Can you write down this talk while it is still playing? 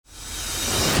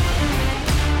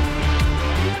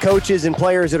coaches and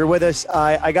players that are with us.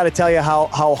 I got to tell you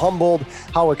how humbled,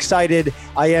 how excited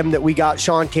I am that we got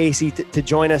Sean Casey to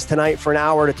join us tonight for an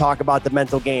hour to talk about the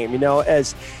mental game. You know,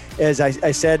 as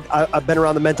I said, I've been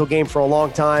around the mental game for a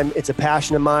long time. It's a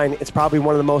passion of mine. It's probably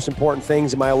one of the most important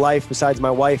things in my life besides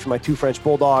my wife and my 2 French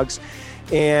bulldogs.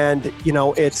 And, you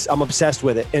know, I'm obsessed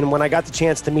with it. And when I got the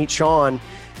chance to meet Sean,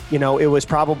 you know, it was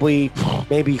probably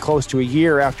maybe close to a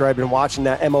year after I'd been watching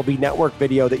that MLB Network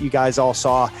video that you guys all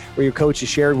saw where your coaches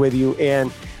shared with you.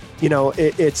 And, you know,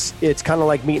 it's kind of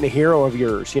like meeting a hero of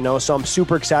yours, you know. So I'm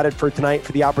super excited for tonight,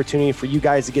 for the opportunity for you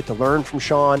guys to get to learn from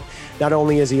Sean. Not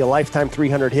only is he a lifetime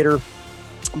 300 hitter,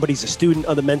 but he's a student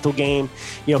of the mental game.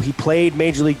 You know, he played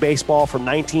Major League Baseball from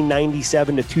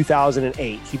 1997 to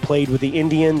 2008. He played with the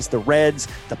Indians, the Reds,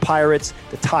 the Pirates,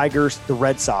 the Tigers, the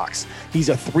Red Sox. He's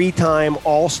a 3-time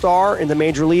All-Star in the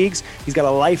major leagues. He's got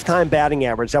a lifetime batting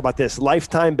average. How about this?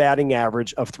 Lifetime batting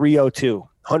average of 302.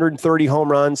 130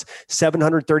 home runs,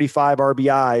 735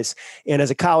 RBIs. And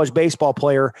as a college baseball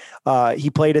player,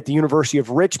 he played at the University of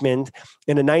Richmond.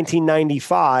 And in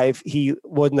 1995, he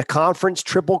won the conference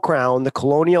Triple Crown, the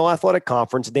Colonial Athletic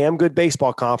Conference, damn good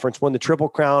baseball conference, won the Triple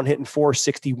Crown, hitting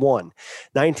 .461.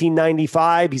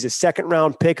 1995, he's a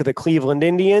second-round pick of the Cleveland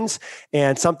Indians.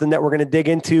 And something that we're going to dig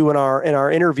into in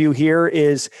our interview here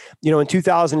is, you know, in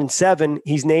 2007,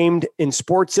 he's named in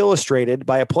Sports Illustrated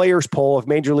by a players poll of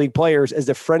major league players as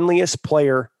the friendliest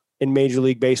player in Major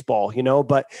League Baseball, you know.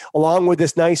 But along with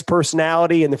this nice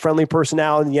personality and the friendly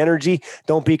personality and the energy,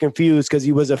 don't be confused, because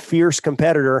he was a fierce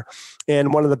competitor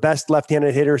and one of the best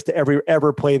left-handed hitters to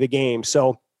ever play the game.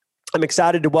 So I'm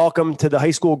excited to welcome to the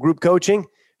high school group coaching,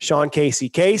 Sean Casey.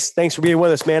 Case, thanks for being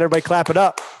with us, man. Everybody clap it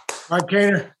up. All right,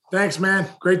 Kaner. Thanks, man.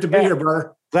 Great to be here,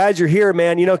 brother. Glad you're here,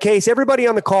 man. You know, Case, everybody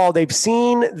on the call, they've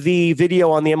seen the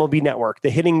video on the MLB Network, the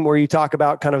hitting where you talk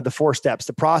about kind of the 4 steps,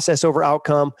 the process over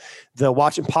outcome, the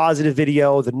watching positive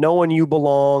video, the knowing you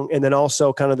belong, and then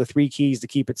also kind of the 3 keys to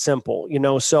keep it simple, you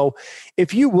know. So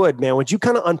if you would, man, would you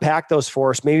kind of unpack those for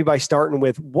us, maybe by starting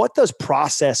with what does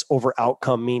process over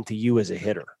outcome mean to you as a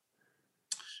hitter?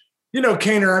 You know,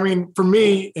 Kaner, I mean, for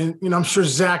me, and, you know, I'm sure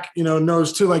Zach, you know,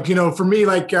 knows too, like, you know, for me,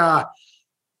 like,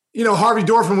 you know, Harvey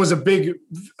Dorfman was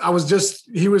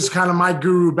he was kind of my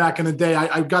guru back in the day.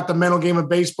 I got the Mental Game of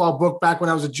Baseball book back when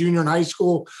I was a junior in high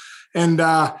school. And,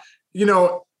 you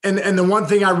know, and the one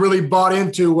thing I really bought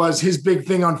into was his big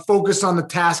thing on focus on the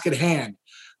task at hand.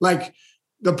 Like,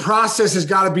 the process has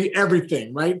got to be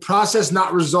everything, right? Process,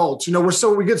 not results. You know,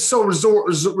 we get so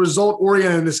result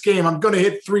oriented in this game. I'm going to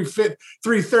hit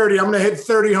 330. I'm going to hit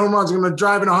 30 home runs. I'm going to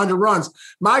drive in 100 runs.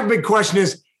 My big question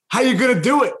is, how are you going to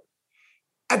do it?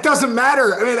 It doesn't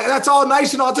matter. I mean, that's all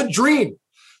nice and all. It's a dream.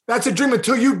 That's a dream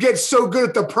until you get so good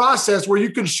at the process where you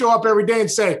can show up every day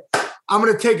and say, I'm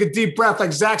going to take a deep breath.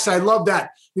 Like Zach said, I love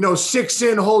that. You know, 6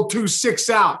 in, hold 2, 6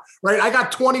 out, right? I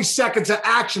got 20 seconds of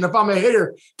action if I'm a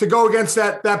hitter to go against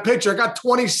that pitcher. I got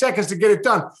 20 seconds to get it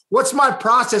done. What's my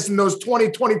process in those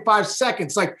 20, 25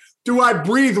 seconds? Like, do I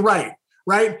breathe right?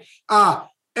 Am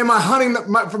I hunting?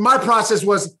 My process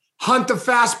was hunt the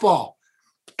fastball.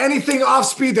 Anything off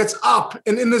speed that's up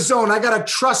and in the zone, I got to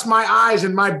trust my eyes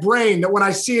and my brain that when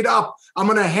I see it up, I'm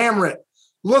going to hammer it.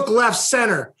 Look left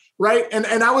center, right? And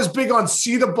I was big on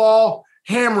see the ball,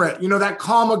 hammer it. You know, that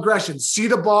calm aggression. See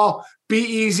the ball, be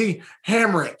easy,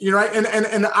 hammer it. You know, right?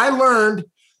 And I learned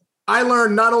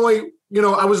not only, you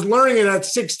know, I was learning it at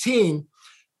 16,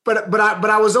 but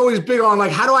I was always big on,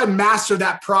 like, how do I master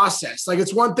that process? Like,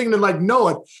 it's one thing to, like, know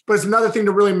it, but it's another thing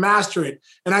to really master it.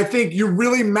 And I think you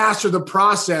really master the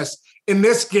process in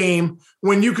this game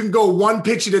when you can go one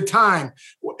pitch at a time.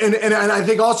 And I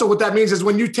think also what that means is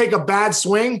when you take a bad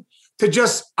swing to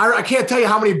just, I can't tell you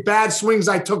how many bad swings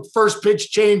I took, first pitch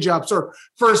changeups or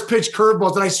first pitch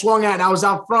curveballs that I swung at and I was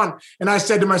out front. And I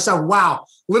said to myself, wow,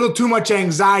 little too much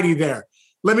anxiety there.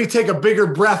 Let me take a bigger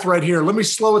breath right here. Let me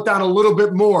slow it down a little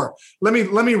bit more. Let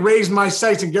me raise my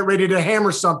sights and get ready to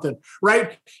hammer something,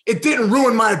 right? It didn't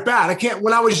ruin my at bat.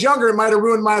 When I was younger, it might have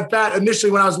ruined my at bat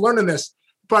initially when I was learning this.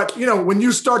 But, you know, when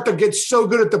you start to get so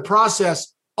good at the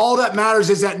process, all that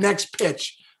matters is that next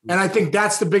pitch. And I think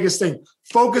that's the biggest thing.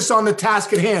 Focus on the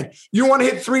task at hand. You want to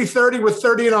hit 330 with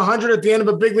 30 and 100 at the end of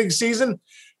a big league season?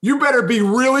 You better be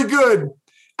really good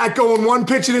at going one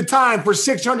pitch at a time for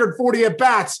 640 at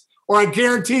bats, or I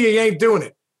guarantee you ain't doing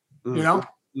it. You know?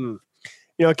 You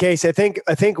know, Case, I think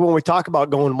when we talk about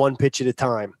going one pitch at a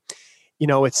time, you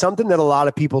know, it's something that a lot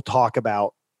of people talk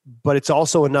about, but it's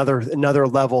also another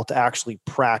level to actually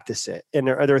practice it. And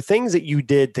are there things that you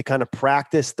did to kind of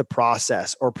practice the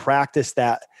process or practice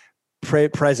that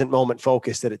present moment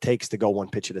focus that it takes to go one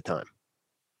pitch at a time?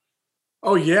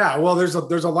 Oh yeah. Well, there's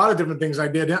a lot of different things I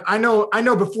did. I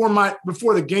know before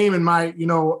the game in my,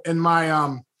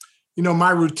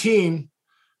 my routine,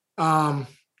 I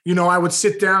would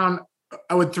sit down.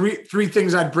 I would three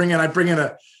things I'd bring in.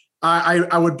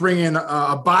 I would bring in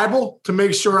a Bible to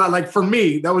make sure for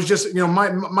me, that was just,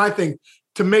 my thing,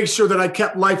 to make sure that I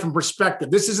kept life in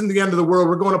perspective. This isn't the end of the world.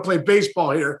 We're going to play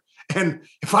baseball here. And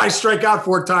if I strike out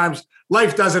 4 times,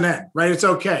 life doesn't end, right? It's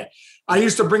okay. I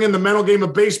used to bring in the mental game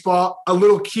of baseball, a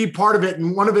little key part of it.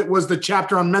 And one of it was the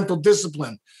chapter on mental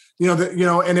discipline, and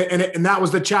that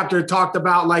was the chapter that talked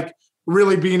about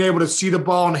really being able to see the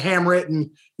ball and hammer it.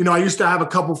 And, I used to have a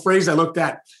couple phrases I looked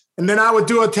at, and then I would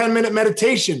do a 10-minute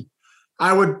meditation.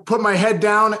 I would put my head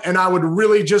down and I would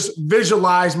really just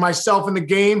visualize myself in the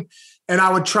game. And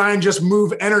I would try and just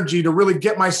move energy to really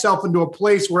get myself into a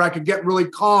place where I could get really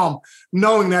calm,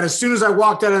 knowing that as soon as I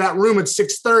walked out of that room at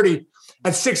 6:30,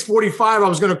 at 6:45, I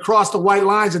was going to cross the white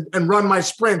lines and run my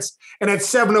sprints. And at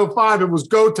 7:05, it was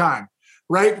go time,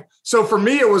 right? So for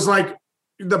me, it was like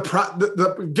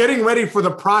the getting ready for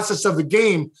the process of the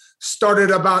game started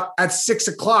about at 6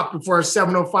 o'clock before a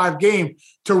 7:05 game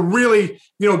to really,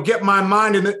 get my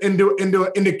mind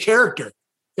into character.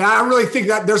 Yeah, I really think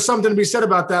that there's something to be said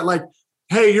about that.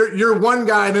 Hey, you're one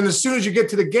guy, and then as soon as you get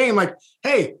to the game,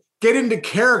 hey, get into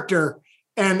character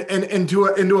and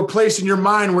into a place in your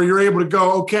mind where you're able to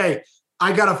go, okay,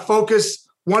 I got to focus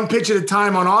one pitch at a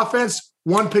time on offense,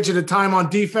 one pitch at a time on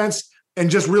defense,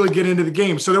 and just really get into the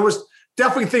game. So there was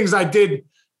definitely things I did,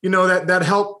 that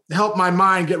helped my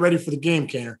mind get ready for the game,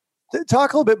 Kaner.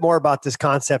 Talk a little bit more about this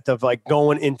concept of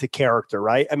going into character,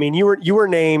 right? I mean, you were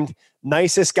named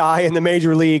nicest guy in the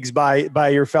major leagues by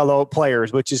your fellow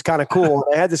players, which is kind of cool.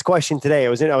 I had this question today. I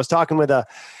was talking with a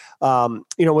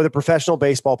professional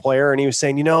baseball player, and he was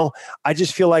saying, I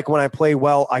just feel like when I play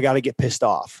well, I got to get pissed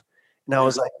off. And I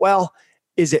was like, well,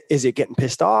 is it getting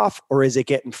pissed off or is it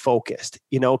getting focused?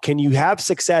 Can you have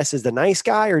success as the nice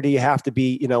guy, or do you have to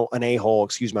be, an a-hole,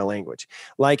 excuse my language?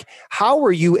 How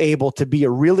were you able to be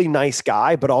a really nice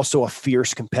guy, but also a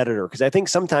fierce competitor? Because I think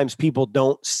sometimes people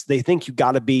they think you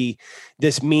got to be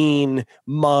this mean,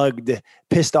 mugged,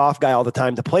 pissed off guy all the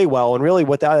time to play well. And really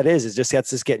what that is just that's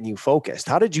just getting you focused.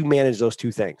 How did you manage those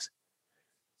two things?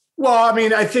 Well, I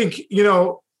mean, I think,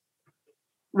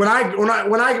 when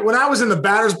I was in the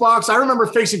batter's box, I remember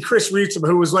facing Chris Reitsma,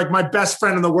 who was my best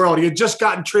friend in the world. He had just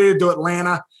gotten traded to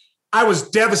Atlanta. I was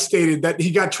devastated that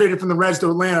he got traded from the Reds to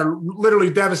Atlanta, literally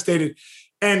devastated.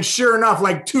 And sure enough,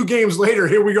 2 games later,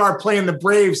 here we are playing the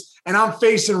Braves, and I'm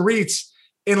facing Reitz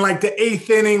in the 8th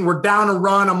inning. We're down a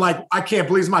run. I'm like, I can't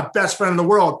believe he's my best friend in the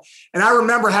world. And I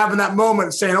remember having that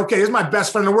moment saying, okay, this is my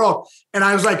best friend in the world. And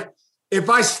I was like, if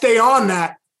I stay on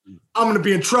that, I'm going to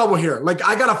be in trouble here.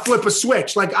 I got to flip a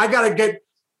switch. I got to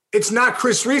it's not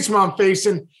Chris Reitsma I'm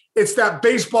facing. It's that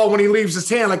baseball when he leaves his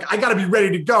hand. I got to be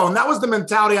ready to go. And that was the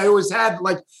mentality I always had.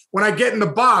 When I get in the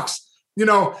box,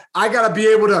 I got to be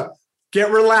able to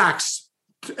get relaxed.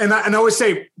 And I always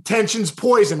say tension's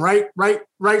poison, right?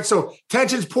 So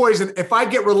tension's poison. If I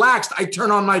get relaxed, I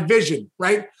turn on my vision,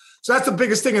 right? So that's the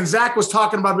biggest thing. And Zach was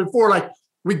talking about before,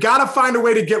 we got to find a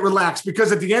way to get relaxed,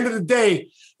 because at the end of the day,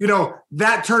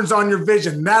 that turns on your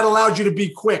vision. That allows you to be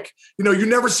quick. You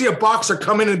never see a boxer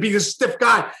come in and be this stiff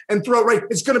guy and throw it right.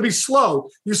 It's going to be slow.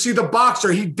 You see the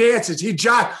boxer, he dances, he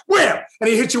jives, wham, and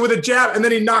he hits you with a jab, and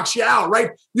then he knocks you out,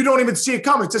 right? You don't even see it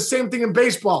coming. It's the same thing in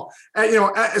baseball,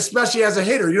 especially as a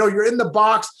hitter. You're in the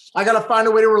box. I got to find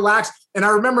a way to relax. And I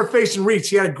remember facing Reitz.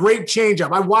 He had a great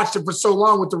changeup. I watched it for so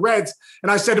long with the Reds,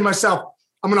 and I said to myself,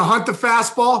 I'm going to hunt the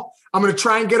fastball. I'm going to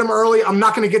try and get him early. I'm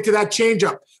not going to get to that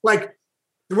changeup.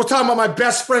 We're talking about my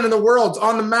best friend in the world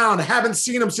on the mound. I haven't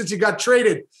seen him since he got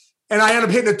traded. And I ended up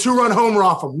hitting a 2-run homer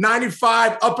off him.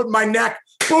 95 up at my neck.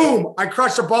 Boom. I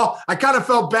crushed the ball. I kind of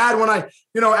felt bad when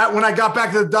I got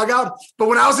back to the dugout. But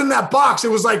when I was in that box, it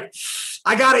was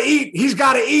I got to eat. He's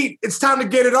got to eat. It's time to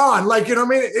get it on.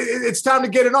 It's time to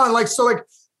get it on.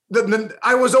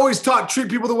 I was always taught, treat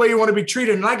people the way you want to be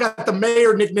treated. And I got the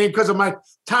mayor nickname because of my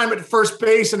time at first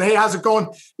base and, hey, how's it going?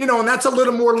 And that's a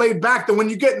little more laid back than when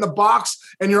you get in the box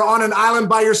and you're on an island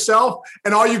by yourself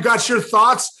and all you got's your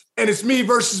thoughts and it's me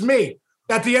versus me.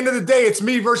 At the end of the day, it's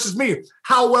me versus me.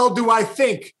 How well do I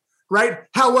think, right?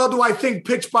 How well do I think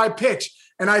pitch by pitch?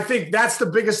 And I think that's the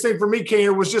biggest thing for me,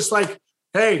 Kaner, was just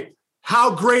hey,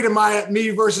 how great am I at me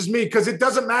versus me? Because it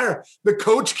doesn't matter. The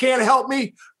coach can't help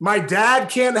me. My dad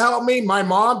can't help me. My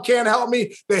mom can't help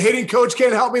me. The hitting coach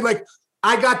can't help me.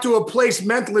 I got to a place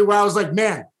mentally where I was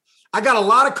man, I got a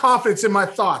lot of confidence in my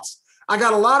thoughts. I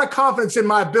got a lot of confidence in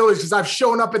my abilities because I've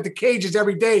shown up at the cages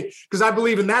every day because I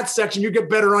believe in that section, you get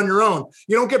better on your own.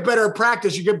 You don't get better at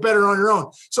practice, you get better on your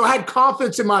own. So I had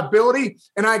confidence in my ability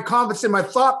and I had confidence in my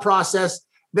thought process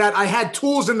that I had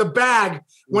tools in the bag.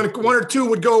 When one or two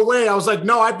would go away, I was like,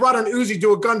 no, I brought an Uzi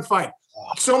to a gunfight.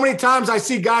 So many times I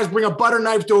see guys bring a butter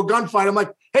knife to a gunfight. I'm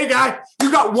like, hey, guy, you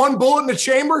got one bullet in the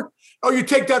chamber? Oh, you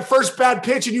take that first bad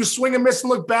pitch and you swing and miss and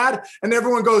look bad, and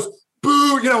everyone goes,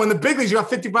 boo. You know, in the big leagues, you got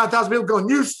 55,000 people going,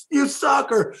 you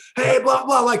suck, or hey, blah,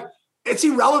 blah. Like, it's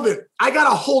irrelevant. I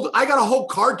got a whole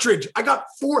cartridge. I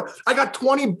got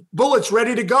 20 bullets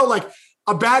ready to go. Like,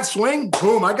 a bad swing,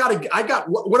 boom. What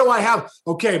do I have?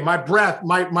 Okay, my breath,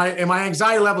 my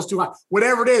anxiety level's too high,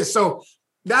 whatever it is. So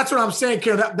that's what I'm saying,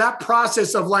 Karen. That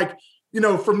process of, like, you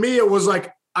know, for me, it was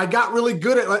like I got really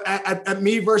good at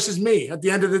me versus me at the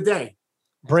end of the day.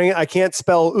 I can't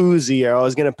spell Uzi. I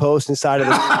was going to post inside of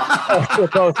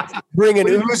the bring an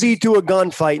Uzi to a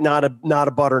gunfight, not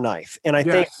a butter knife. And I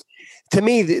think to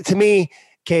me,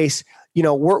 Case, you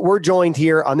know, we're joined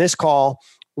here on this call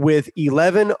with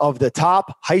 11 of the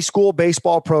top high school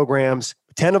baseball programs,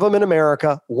 10 of them in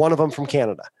America, one of them from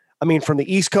Canada. I mean, from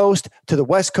the East Coast to the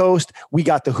West Coast, we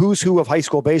got the who's who of high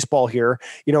school baseball here.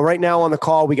 You know, right now on the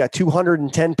call, we got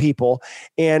 210 people.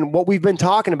 And what we've been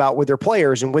talking about with their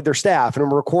players and with their staff, and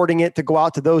we're recording it to go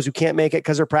out to those who can't make it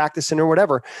because they're practicing or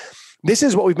whatever. This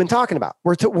is what we've been talking about.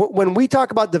 When we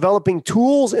talk about developing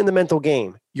tools in the mental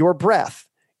game, your breath,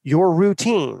 your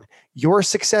routine, your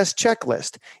success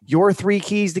checklist, your 3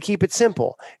 keys to keep it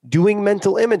simple, doing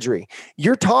mental imagery.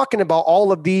 You're talking about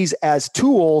all of these as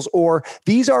tools, or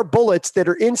these are bullets that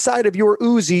are inside of your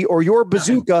Uzi or your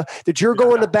bazooka that you're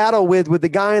going to battle with the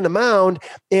guy in the mound.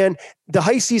 And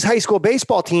these high school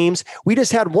baseball teams, we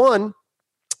just had one,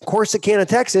 Corsicana,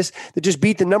 Texas, that just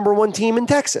beat the number 1 team in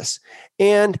Texas.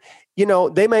 And you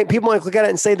know, people might look at it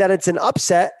and say that it's an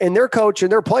upset, and their coach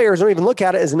and their players don't even look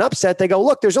at it as an upset. They go,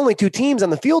 look, there's only 2 teams on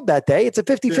the field that day. It's a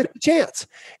 50-50 chance.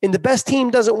 And the best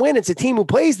team doesn't win. It's a team who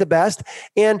plays the best.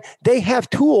 And they have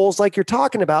tools like you're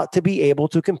talking about to be able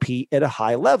to compete at a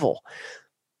high level.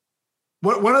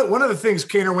 One of the things,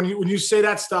 Kaner, when you say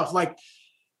that stuff, like,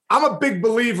 I'm a big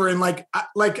believer in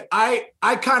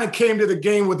I kind of came to the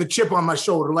game with a chip on my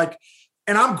shoulder. Like,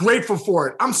 and I'm grateful for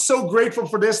it. I'm so grateful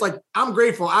for this. Like, I'm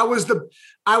grateful. I was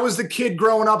the kid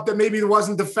growing up that maybe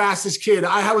wasn't the fastest kid.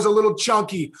 I was a little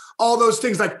chunky, all those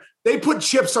things. Like, they put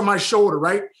chips on my shoulder,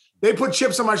 right? They put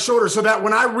chips on my shoulder so that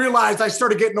when I realized I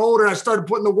started getting older and I started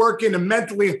putting the work in and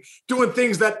mentally doing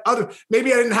things that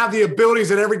maybe I didn't have the abilities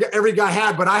that every guy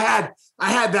had, but I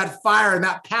had that fire and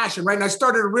that passion, right? And I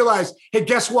started to realize, hey,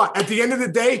 guess what? At the end of the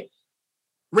day,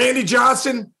 Randy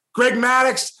Johnson, Greg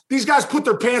Maddux, these guys put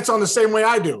their pants on the same way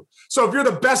I do. So if you're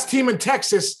the best team in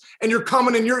Texas and you're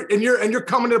coming and you're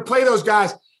coming to play those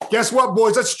guys, guess what,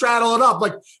 boys? Let's straddle it up.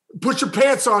 Like, put your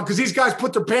pants on, because these guys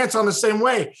put their pants on the same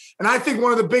way. And I think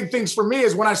one of the big things for me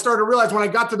is when I started to realize, when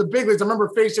I got to the big leagues, I remember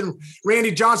facing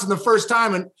Randy Johnson the first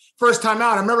time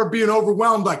out. I remember being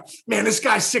overwhelmed. Like, man, this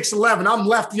guy's 6'11". I'm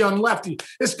lefty on lefty.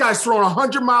 This guy's throwing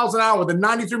 100 miles an hour with a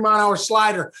 93-mile-an-hour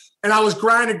slider. And I was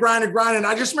grinding.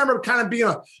 I just remember kind of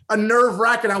being a nerve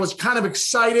wrack, and I was kind of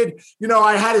excited. You know,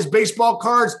 I had his baseball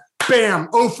cards. Bam,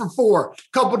 0 for 4. A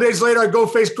couple of days later, I go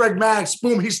face Greg Maddux.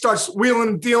 Boom, he starts wheeling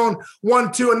and dealing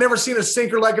 1-2. I've never seen a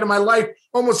sinker like it in my life.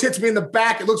 Almost hits me in the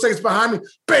back. It looks like it's behind me.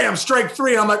 Bam, strike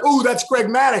 3. And I'm like, oh, that's Greg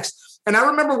Maddux. And I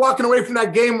remember walking away from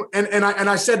that game, and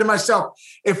I said to myself,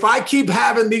 if I keep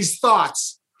having these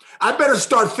thoughts, I better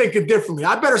start thinking differently.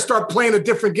 I better start playing a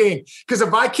different game. Because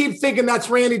if I keep thinking that's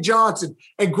Randy Johnson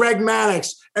and Greg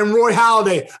Maddux and Roy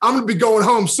Halladay, I'm going to be going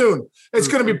home soon. It's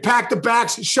going to be pack the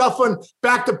bags, shuffling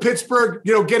back to Pittsburgh,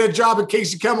 you know, get a job at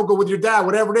Casey Chemical with your dad,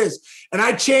 whatever it is. And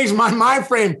I changed my mind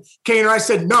frame, Kaner. I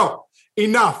said, no,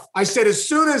 enough. I said, as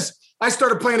soon as I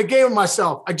started playing a game with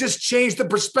myself, I just changed the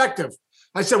perspective.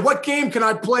 I said, what game can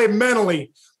I play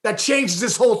mentally that changes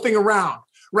this whole thing around,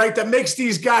 right? That makes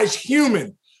these guys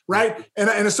human. Right.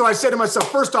 And so I said to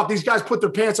myself, first off, these guys put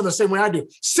their pants on the same way I do.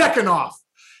 Second off,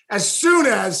 as soon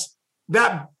as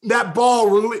that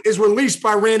ball is released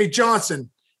by Randy Johnson,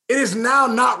 it is now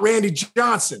not Randy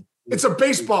Johnson. It's a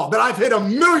baseball that I've hit a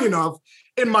million of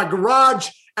in my garage,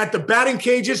 at the batting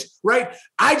cages, right?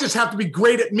 I just have to be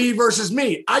great at me versus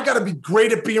me. I got to be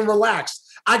great at being relaxed.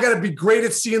 I got to be great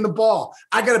at seeing the ball.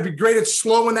 I got to be great at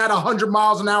slowing that 100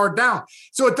 miles an hour down.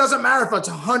 So it doesn't matter if it's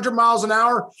 100 miles an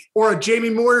hour or a Jamie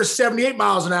Moyer 78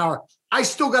 miles an hour. I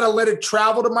still got to let it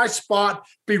travel to my spot,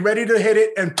 be ready to hit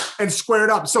it and square it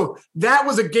up. So that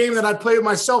was a game that I played with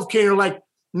myself, Kaner. Like,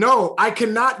 No, I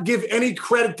cannot give any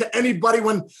credit to anybody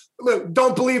when, look,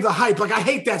 don't believe the hype. Like, I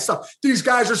hate that stuff. These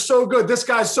guys are so good. This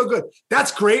guy's so good.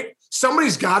 That's great.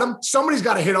 Somebody's got him. Somebody's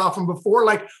got to hit off him before.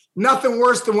 Like, nothing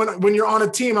worse than when you're on a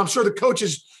team. I'm sure the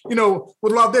coaches,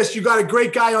 would love this. You got a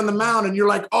great guy on the mound and you're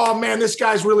like, oh man, this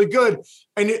guy's really good.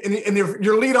 And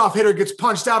your leadoff hitter gets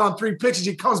punched out on 3 pitches.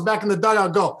 He comes back in the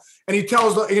dugout, go. And he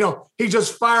tells, he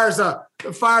just fires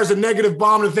a negative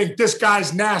bomb to think this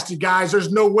guy's nasty, guys.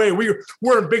 There's no way we're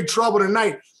in big trouble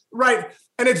tonight. Right.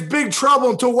 And it's big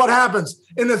trouble until what happens?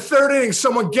 In the 3rd inning,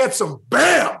 someone gets him.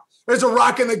 Bam! There's a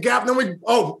rock in the gap. And then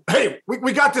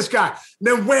we got this guy. And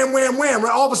then wham, wham, wham.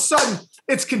 Right? All of a sudden,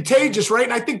 it's contagious, right?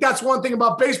 And I think that's one thing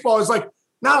about baseball is like,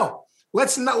 no,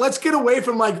 let's get away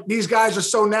from like these guys are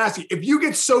so nasty. If you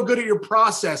get so good at your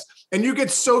process and you get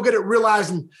so good at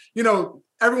realizing,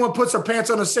 everyone puts their pants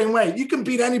on the same way, you can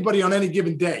beat anybody on any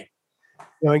given day.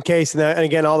 In case, and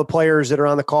again, all the players that are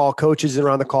on the call, coaches that are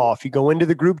on the call, if you go into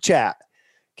the group chat,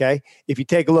 okay, if you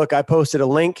take a look, I posted a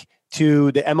link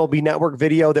to the MLB Network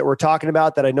video that we're talking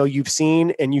about that I know you've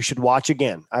seen and you should watch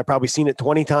again. I've probably seen it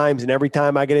 20 times, and every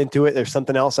time I get into it, there's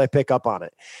something else I pick up on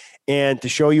it. And to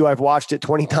show you I've watched it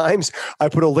 20 times, I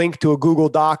put a link to a Google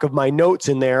Doc of my notes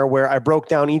in there where I broke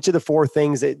down each of the 4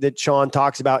 things that Sean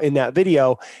talks about in that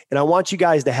video. And I want you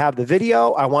guys to have the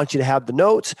video. I want you to have the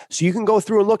notes so you can go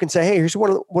through and look and say, hey, here's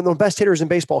one of the best hitters in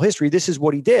baseball history. This is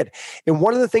what he did. And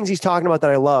one of the things he's talking about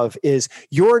that I love is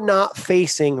you're not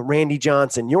facing Randy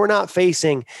Johnson. You're not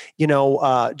facing,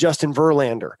 Justin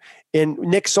Verlander. And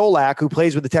Nick Solak, who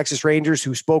plays with the Texas Rangers,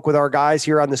 who spoke with our guys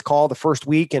here on this call the first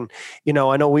week. And,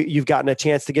 I know you've gotten a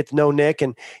chance to get to know Nick.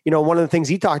 And, one of the things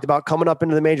he talked about coming up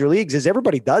into the major leagues is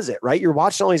everybody does it, right? You're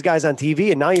watching all these guys on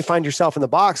TV and now you find yourself in the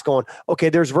box going, okay,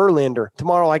 there's Verlander.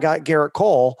 Tomorrow I got Garrett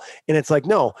Cole. And it's like,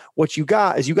 no, what you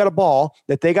got is you got a ball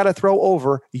that they got to throw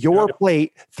over your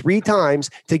plate 3 times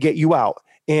to get you out.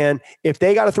 And if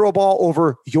they got to throw a ball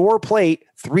over your plate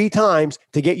 3 times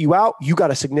to get you out, you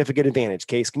got a significant advantage.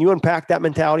 Case, can you unpack that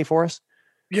mentality for us?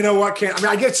 You know what, Ken?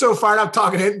 I get so fired up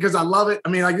talking to it because I love it.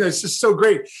 It's just so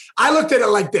great. I looked at it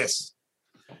like this.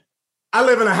 I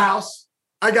live in a house.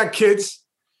 I got kids.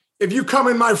 If you come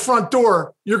in my front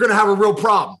door, you're going to have a real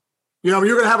problem. You're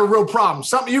going to have a real problem.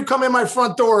 You come in my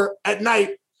front door at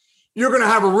night, you're going to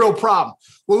have a real problem.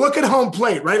 Well, look at home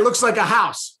plate, right? It looks like a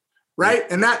house. Right.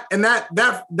 And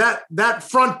that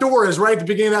front door is right at the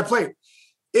beginning of that plate.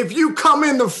 If you come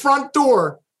in the front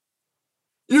door,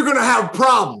 you're going to have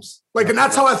problems. Like, and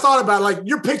that's how I thought about it. Like,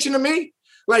 you're pitching to me,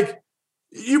 like,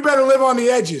 you better live on the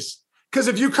edges. Because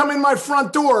if you come in my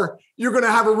front door, you're going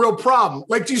to have a real problem.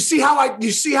 Like, do you see how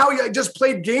I just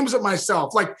played games with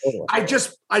myself? Like, I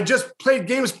just played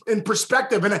games in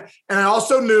perspective. And I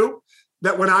also knew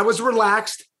that when I was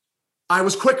relaxed, I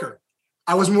was quicker.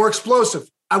 I was more explosive.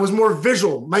 I was more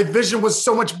visual. My vision was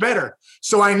so much better.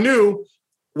 So I knew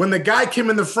when the guy came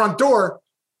in the front door,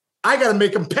 I got to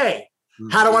make him pay.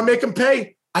 Mm-hmm. How do I make him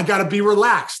pay? I got to be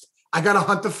relaxed. I got to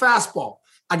hunt the fastball.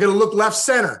 I got to look left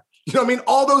center. You know what I mean?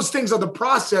 All those things are the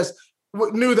process.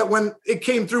 Knew that when it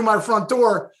came through my front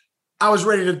door, I was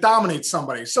ready to dominate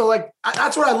somebody. So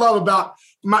that's what I love about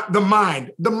the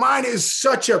mind. The mind is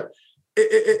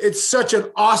it's such an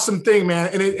awesome thing, man.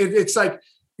 And it's like,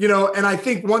 and I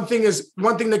think one thing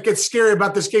that gets scary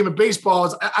about this game of baseball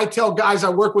is I tell guys I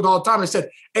work with all the time, I said,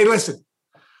 hey, listen,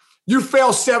 you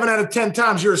fail 7 out of 10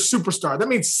 times, you're a superstar. That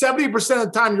means 70%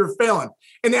 of the time you're failing.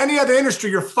 In any other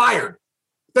industry, you're fired.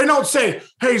 They don't say,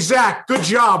 hey, Zach, good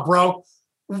job, bro.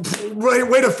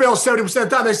 Way to fail 70% of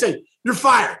the time. They say, you're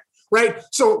fired, right?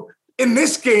 So in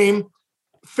this game,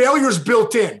 failure's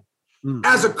built in. Mm-hmm.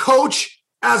 As a coach,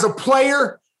 as a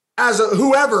player, as a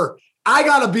whoever, I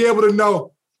got to be able to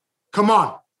know, come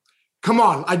on.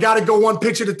 I got to go 1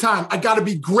 pitch at a time. I got to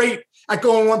be great at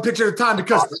going 1 pitch at a time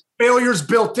because failure's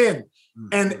built in,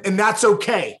 and that's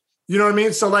okay. You know what I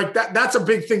mean? So that's a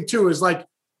big thing too, is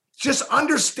just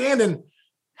understanding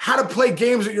how to play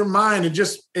games with your mind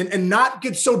and not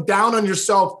get so down on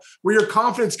yourself where your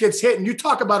confidence gets hit. And you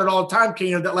talk about it all the time,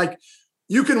 Keener, that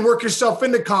you can work yourself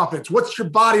into confidence. What's your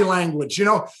body language?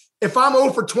 If I'm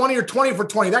 0 for 20 or 20 for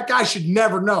 20, that guy should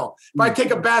never know. If I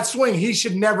take a bad swing, he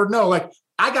should never know.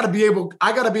 I got to be able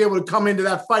to come into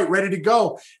that fight ready to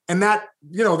go. And that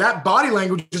body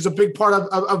language is a big part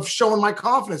of showing my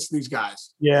confidence to these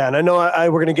guys. Yeah. And I know we're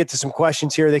going to get to some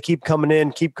questions here. They keep coming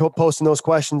in, keep posting those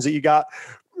questions that you got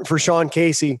for Sean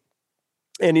Casey.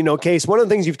 And, Case, one of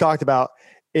the things you've talked about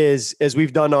is as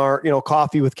we've done our,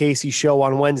 Coffee with Casey show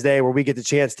on Wednesday, where we get the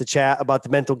chance to chat about the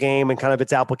mental game and kind of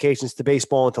its applications to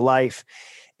baseball and to life.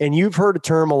 And you've heard a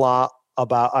term a lot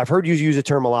about, I've heard you use a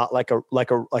term a lot, like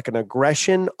an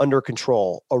aggression under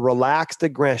control, a relaxed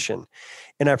aggression.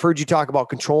 And I've heard you talk about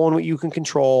controlling what you can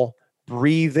control,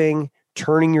 breathing,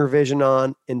 turning your vision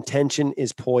on. Intention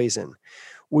is poison.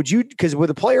 Would you, because with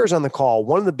the players on the call,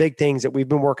 one of the big things that we've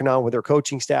been working on with their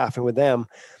coaching staff and with them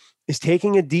is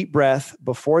taking a deep breath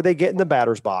before they get in the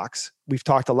batter's box. We've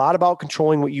talked a lot about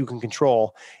controlling what you can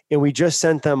control, and we just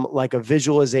sent them like a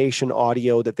visualization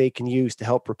audio that they can use to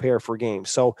help prepare for games.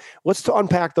 So let's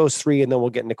unpack those three, and then we'll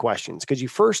get into questions. Because you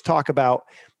first talk about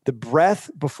the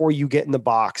breath before you get in the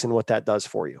box and what that does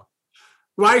for you.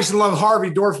 Well, I used to love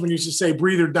Harvey Dorfman used to say,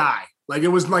 breathe or die. Like, it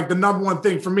was like the number one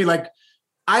thing for me. Like,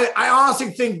 I honestly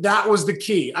think that was the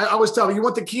key. I always tell you,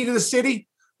 want the key to the city?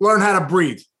 Learn how to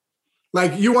breathe.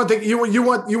 Like, you want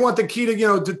the key to,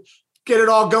 to get it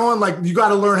all going. Like, you got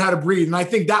to learn how to breathe. And I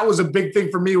think that was a big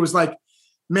thing for me, was like,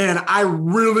 man, I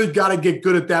really got to get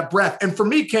good at that breath. And for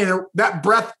me, Kaner, that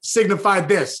breath signified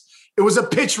this. It was a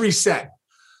pitch reset.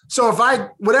 So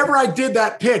whatever I did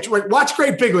that pitch, watch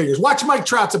great big leaguers, watch Mike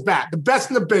Trout's at bat, the best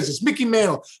in the business, Mickey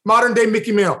Mantle, modern day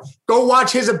Mickey Mantle. Go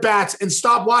watch his at bats and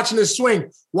stop watching his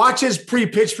swing. Watch his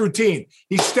pre-pitch routine.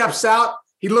 He steps out,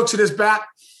 he looks at his bat,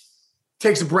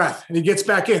 takes a breath, and he gets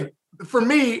back in. For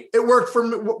me, it worked for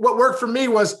me. What worked for me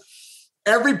was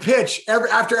every pitch,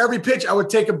 after every pitch, I would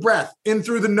take a breath in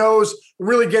through the nose,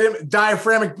 really get him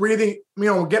diaphragmatic breathing,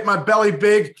 get my belly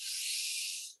big.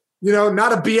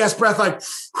 Not a BS breath like,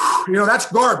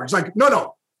 that's garbage. Like,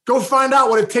 no, go find out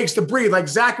what it takes to breathe. Like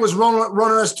Zach was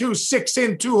running us 6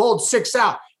 in, 2 hold, 6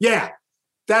 out. Yeah,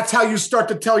 that's how you start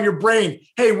to tell your brain,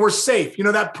 hey, we're safe.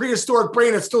 That prehistoric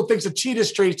brain that still thinks a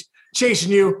cheetah's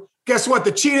chasing you. Guess what?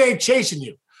 The cheetah ain't chasing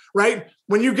you, right?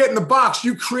 When you get in the box,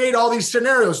 you create all these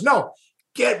scenarios. No,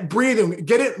 get breathing,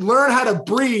 learn how to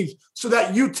breathe so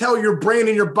that you tell your brain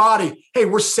and your body, hey,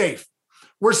 we're safe.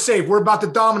 We're safe. We're about to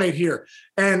dominate here.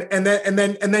 And then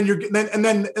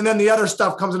the other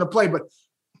stuff comes into play. But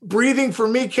breathing for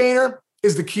me, Kaner,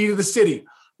 is the key to the city.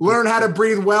 Learn how to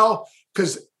breathe well,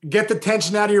 because get the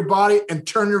tension out of your body and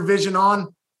turn your vision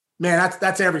on. Man,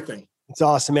 that's everything. It's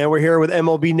awesome, man. We're here with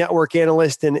MLB Network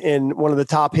analyst and one of the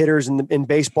top hitters in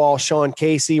baseball, Sean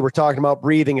Casey. We're talking about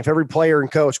breathing. If every player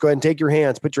and coach, go ahead and take your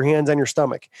hands, put your hands on your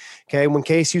stomach. Okay. When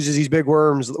Casey uses these big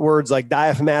words like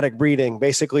diaphragmatic breathing,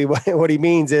 basically what he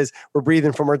means is we're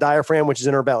breathing from our diaphragm, which is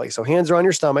in our belly. So hands are on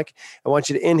your stomach. I want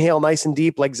you to inhale nice and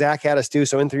deep like Zach had us do.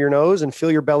 So in through your nose and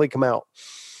feel your belly come out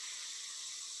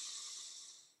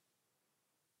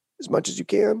as much as you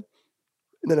can.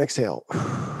 And then exhale.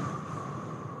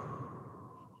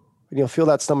 And you'll feel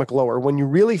that stomach lower when you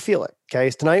really feel it. Okay.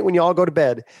 So tonight, when you all go to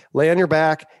bed, lay on your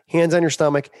back, hands on your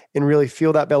stomach, and really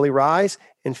feel that belly rise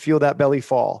and feel that belly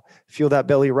fall. Feel that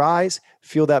belly rise,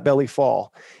 feel that belly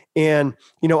fall. And,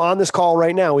 on this call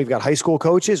right now, we've got high school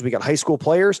coaches, we got high school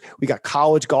players, we got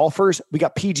college golfers, we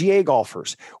got PGA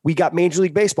golfers, we got Major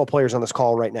League Baseball players on this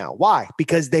call right now. Why?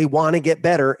 Because they want to get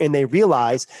better and they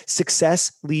realize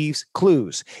success leaves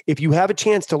clues. If you have a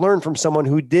chance to learn from someone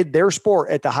who did their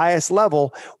sport at the highest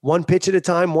level, one pitch at a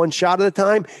time, one shot at a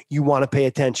time, you want to pay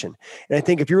attention. And I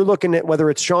think if you're looking at whether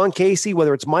it's Sean Casey,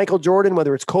 whether it's Michael Jordan,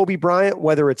 whether it's Kobe Bryant,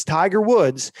 whether it's Tiger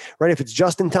Woods, right? If it's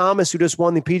Justin Thomas, who just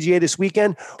won the PGA this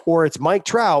weekend, or it's Mike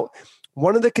Trout,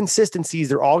 one of the consistencies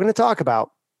they're all going to talk about,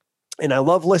 and I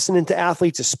love listening to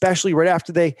athletes, especially right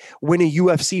after they win a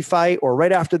UFC fight or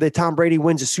right after Tom Brady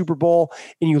wins a Super Bowl,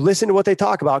 and you listen to what they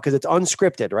talk about because it's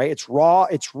unscripted, right? It's raw,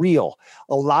 it's real.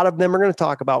 A lot of them are going to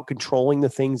talk about controlling the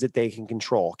things that they can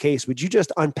control. Case, would you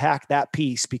just unpack that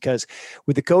piece? Because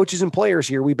with the coaches and players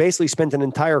here, we basically spent an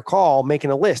entire call making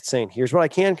a list saying, here's what I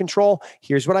can control,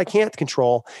 here's what I can't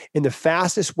control. And the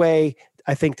fastest way,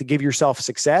 I think, to give yourself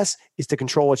success is to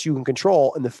control what you can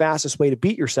control. And the fastest way to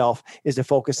beat yourself is to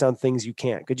focus on things you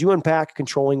can't. Could you unpack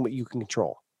controlling what you can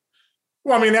control?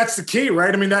 Well, I mean, that's the key,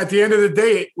 right? I mean, at the end of the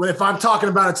day, if I'm talking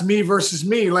about it's me versus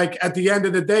me, like at the end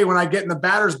of the day, when I get in the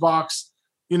batter's box,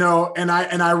 and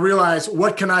I realize,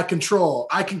 what can I control?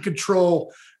 I can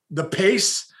control the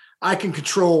pace. I can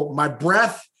control my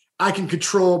breath. I can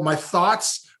control my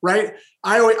thoughts, right?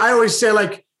 I always say,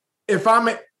 like, if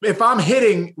I'm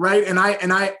hitting, right,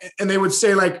 and they would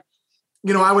say, like,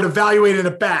 I would evaluate it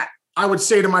at bat. I would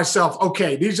say to myself,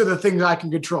 okay, these are the things I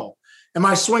can control. Am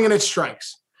I swinging at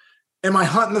strikes? Am I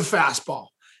hunting the fastball?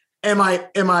 Am I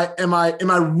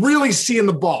really seeing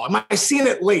the ball? Am I seeing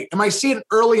it late? Am I seeing it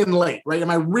early and late? Right? Am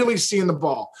I really seeing the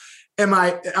ball? Do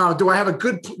I have a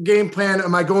good game plan?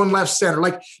 Am I going left center?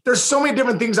 Like, there's so many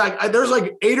different things. There's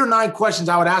like 8 or 9 questions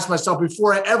I would ask myself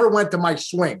before I ever went to my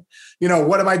swing.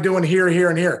 What am I doing here, here,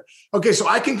 and here? Okay, so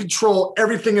I can control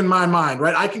everything in my mind,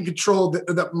 right? I can control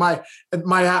my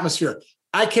atmosphere.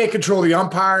 I can't control the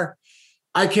umpire.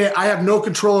 I have no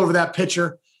control over that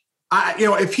pitcher.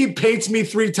 If he paints me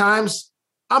 3 times,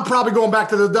 I'm probably going back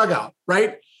to the dugout,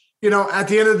 right? At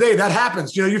the end of the day, that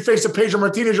happens. You face a Pedro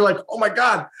Martinez, you're like, oh my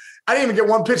God, I didn't even get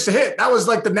 1 pitch to hit. That was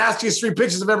like the nastiest 3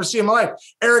 pitches I've ever seen in my life.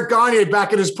 Eric Gagne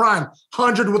back in his prime,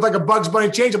 100 with like a Bugs Bunny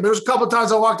changeup. There was a couple of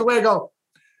times I walked away, I go,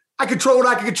 I control what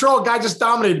I can control. A guy just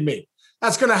dominated me.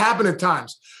 That's going to happen at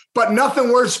times. But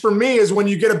nothing worse for me is when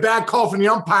you get a bad call from the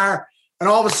umpire and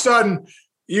all of a sudden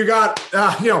you got,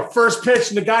 first pitch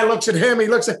and the guy looks at him, he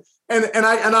looks at, and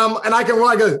I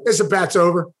go, it's a bat's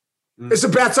over. It's a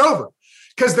bat's over.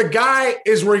 Because the guy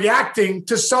is reacting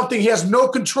to something he has no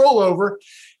control over.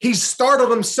 He's startled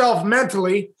himself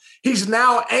mentally. He's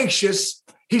now anxious.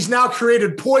 He's now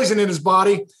created poison in his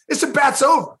body. It's a bat's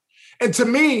over. And to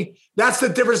me, that's the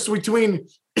difference between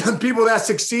people that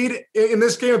succeed in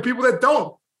this game and people that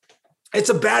don't. It's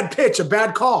a bad pitch, a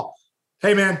bad call.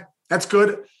 Hey, man, that's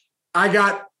good. I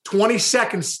got 20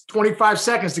 seconds, 25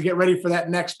 seconds to get ready for that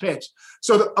next pitch.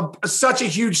 So such a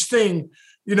huge thing,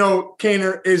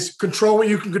 Kaner, is control what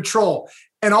you can control.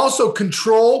 And also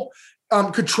control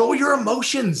your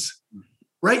emotions,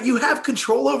 right? You have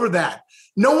control over that.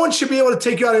 No one should be able to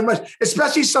take you out of your emotions,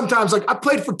 especially sometimes. Like I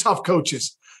played for tough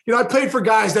coaches. I played for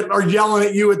guys that are yelling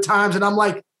at you at times. And I'm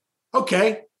like,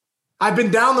 okay, I've been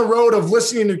down the road of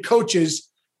listening to coaches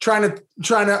trying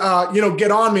to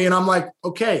get on me. And I'm like,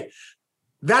 okay,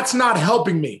 that's not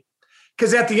helping me.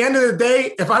 Because at the end of the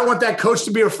day, if I want that coach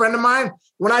to be a friend of mine,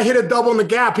 when I hit a double in the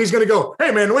gap, he's going to go,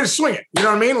 hey, man, way to swing it. You know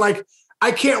what I mean? Like,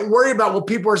 I can't worry about what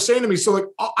people are saying to me. So, like,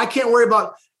 I can't worry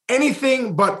about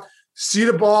anything but see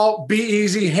the ball, be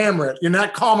easy, hammer it.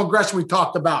 That calm aggression we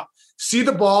talked about. See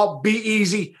the ball, be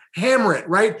easy, hammer it,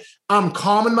 right? I'm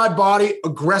calm in my body,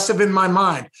 aggressive in my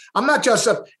mind. I'm not just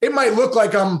it might look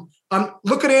like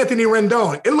look at Anthony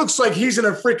Rendon. It looks like he's in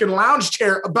a freaking lounge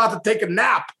chair about to take a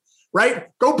nap. Right?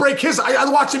 Go break his. I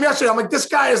watched him yesterday. I'm like, this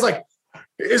guy is like,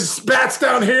 his bat's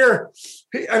down here.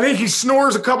 I think he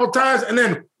snores a couple of times and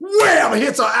then wham,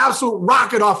 hits an absolute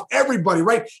rocket off everybody,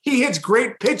 right? He hits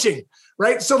great pitching,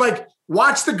 right? So like,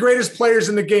 watch the greatest players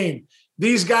in the game.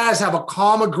 These guys have a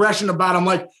calm aggression about them.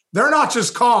 Like, they're not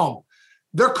just calm.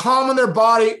 They're calm in their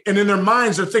body and in their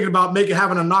minds, they're thinking about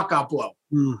having a knockout blow.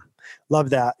 Love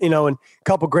that. And a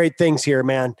couple great things here,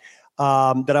 man.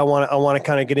 That I want to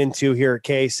kind of get into here,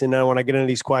 Case, and I want to get into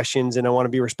these questions, and I want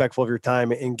to be respectful of your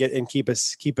time and keep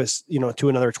us to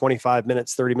another 25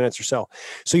 minutes, 30 minutes or so.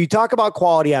 So you talk about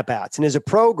quality at bats, and as a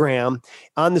program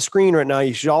on the screen right now,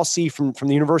 you should all see from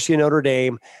the University of Notre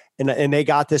Dame, and they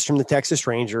got this from the Texas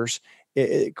Rangers.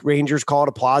 Rangers call it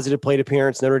a positive plate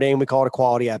appearance. Notre Dame, we call it a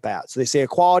quality at bat. So they say a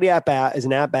quality at bat is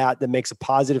an at bat that makes a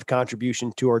positive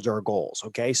contribution towards our goals.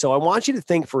 Okay, so I want you to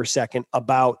think for a second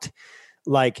about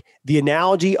like the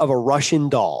analogy of a Russian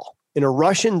doll. In a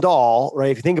Russian doll, right?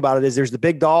 If you think about it, there's the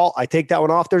big doll. I take that one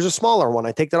off. There's a smaller one.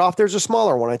 I take that off. There's a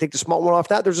smaller one. I take the small one off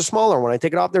that. There's a smaller one. I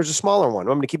take it off. There's a smaller one. I'm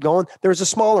going to keep going. There's a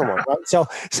smaller one. Right?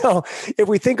 So if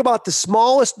we think about the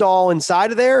smallest doll inside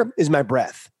of there is my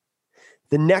breath.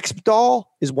 The next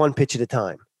doll is 1 pitch at a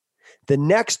time. The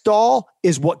next doll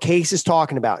is what Case is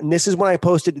talking about. And this is when I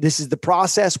posted, this is the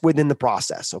process within the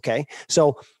process. Okay.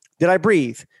 So did I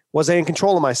breathe? Was I in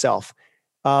control of myself?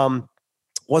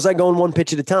 Was I going 1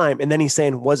 pitch at a time? And then he's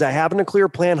saying, was I having a clear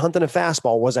plan, hunting a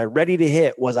fastball? Was I ready to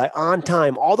hit? Was I on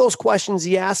time? All those questions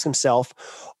he asks himself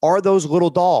are those little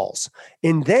dolls.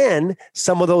 And then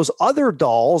some of those other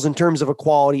dolls in terms of a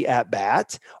quality at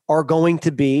bat are going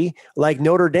to be like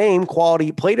Notre Dame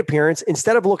quality plate appearance.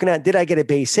 Instead of looking at, did I get a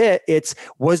base hit? It's,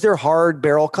 was there hard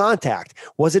barrel contact?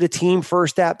 Was it a team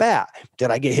first at bat?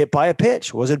 Did I get hit by a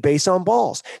pitch? Was it based on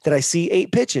balls? Did I see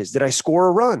 8 pitches? Did I score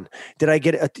a run? Did I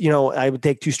get I would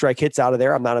take 2 strike hits out of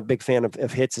there. I'm not a big fan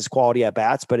of hits as quality at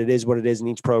bats, but it is what it is in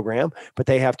each program, but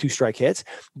they have 2 strike hits.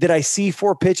 Did I see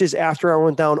 4 pitches after I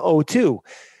went down 0-2?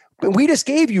 We just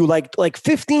gave you like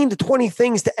 15 to 20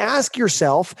 things to ask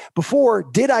yourself before,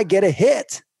 did I get a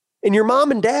hit? And your mom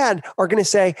and dad are going to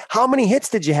say, how many hits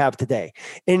did you have today?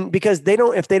 And because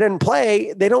if they didn't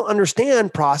play, they don't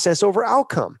understand process over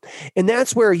outcome. And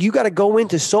that's where you got to go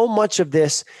into so much of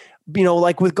this,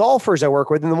 like with golfers I work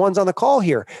with and the ones on the call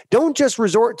here. Don't just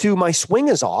resort to my swing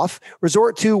is off.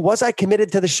 Resort to, was I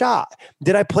committed to the shot?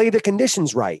 Did I play the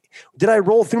conditions right? Did I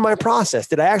roll through my process?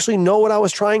 Did I actually know what I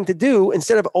was trying to do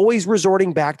instead of always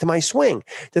resorting back to my swing?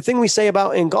 The thing we say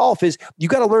about in golf is you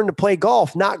got to learn to play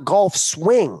golf, not golf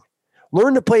swing.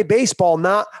 Learn to play baseball,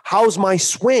 not how's my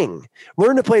swing.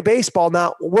 Learn to play baseball,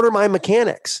 not what are my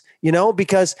mechanics,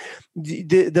 because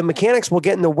the mechanics will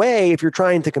get in the way if you're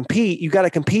trying to compete. You got to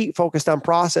compete focused on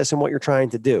process and what you're trying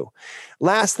to do.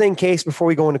 Last thing, Case, before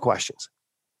we go into questions.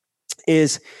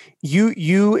 is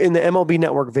you in the MLB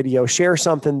Network video share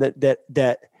something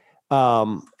that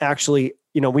actually,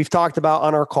 we've talked about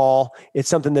on our call. It's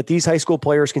something that these high school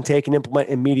players can take and implement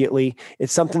immediately.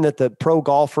 It's something that the pro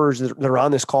golfers that are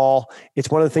on this call, it's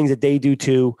one of the things that they do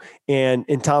too. And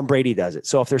Tom Brady does it.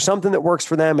 So if there's something that works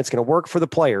for them, it's going to work for the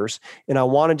players. And I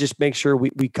want to just make sure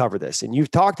we cover this. And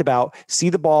you've talked about see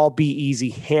the ball, be easy,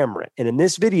 hammer it. And in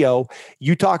this video,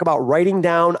 you talk about writing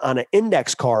down on an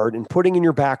index card and putting in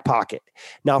your back pocket.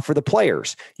 Now for the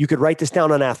players, you could write this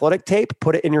down on athletic tape,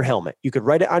 put it in your helmet. You could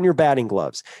write it on your batting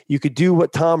gloves. You could do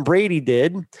what Tom Brady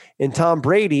did, and Tom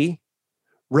Brady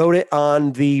wrote it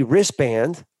on the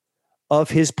wristband of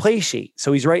his play sheet.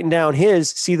 So he's writing down his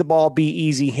see the ball, be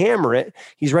easy, hammer it.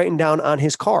 He's writing down on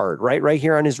his card, right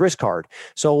here on his wrist card.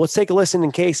 So let's take a listen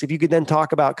in case if you could then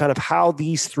talk about kind of how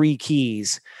these 3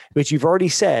 keys, which you've already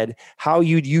said, how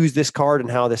you'd use this card and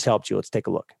how this helped you. Let's take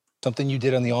a look. Something you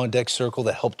did on the on-deck circle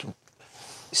that helped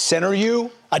center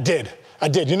you? I did.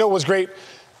 You know what was great?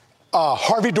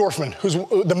 Harvey Dorfman, who's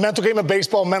the Mental Game of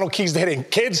Baseball, Mental Keys to Hitting.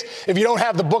 Kids, if you don't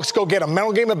have the books, go get them.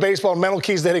 Mental Game of Baseball, Mental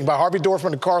Keys to Hitting by Harvey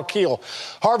Dorfman and Carl Keel.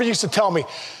 Harvey used to tell me,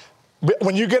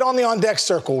 when you get on the on-deck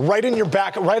circle, write in your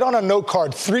back, write on a note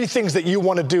card 3 things that you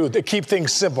want to do to keep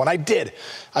things simple. And I did.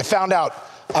 I found out.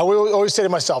 I will always say to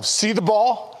myself, see the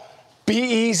ball, be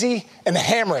easy, and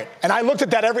hammer it. And I looked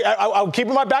at that I would keep it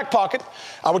in my back pocket.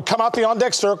 I would come out the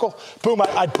on-deck circle. Boom,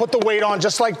 I'd put the weight on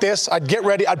just like this. I'd get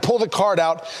ready. I'd pull the card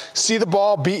out. See the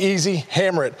ball, be easy,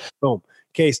 hammer it. Boom.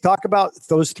 Case, talk about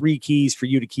those 3 keys for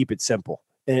you to keep it simple.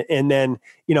 And then,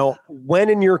 when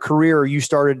in your career you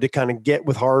started to kind of get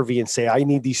with Harvey and say, I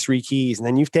need these 3 keys, and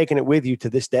then you've taken it with you to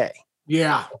this day.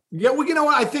 Yeah. Well, you know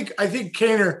what? I think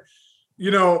Kaner,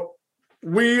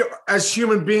 we as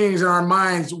human beings in our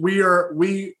minds, we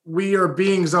are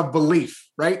beings of belief,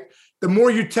 right? The more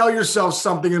you tell yourself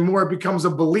something, the more it becomes a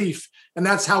belief. And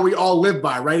that's how we all live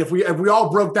by, right? If we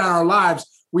all broke down our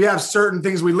lives, we have certain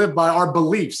things we live by, our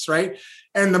beliefs, right?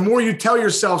 And the more you tell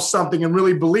yourself something and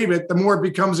really believe it, the more it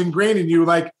becomes ingrained in you,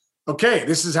 like, okay,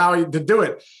 this is how to do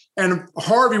it. And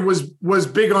Harvey was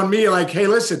big on me, like, hey,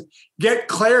 listen, get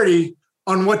clarity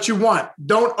on what you want.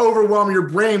 Don't overwhelm your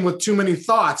brain with too many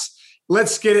thoughts.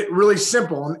 Let's get it really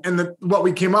simple. And what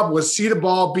we came up with was see the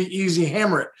ball, be easy,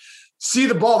 hammer it. See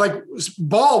the ball, like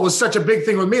ball was such a big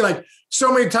thing with me. Like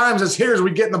so many times as hitters,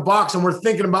 we get in the box and we're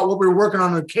thinking about what we were working on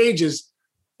in the cages.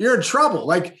 You're in trouble.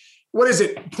 Like, what is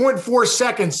it? 0.4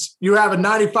 seconds, you have a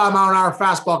 95 mile an hour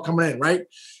fastball coming in, right?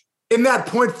 In that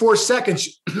 0.4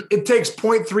 seconds, it takes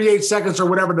 0.38 seconds or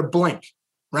whatever to blink,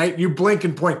 right? You blink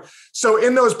and point. So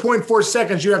in those 0.4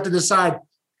 seconds, you have to decide,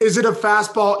 is it a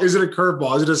fastball? Is it a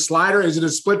curveball? Is it a slider? Is it a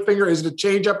split finger? Is it a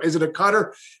changeup? Is it a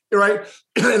cutter? Right?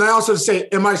 And I also say,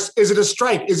 is it a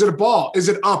strike? Is it a ball? Is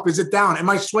it up? Is it down? Am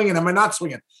I swinging? Am I not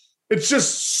swinging? It's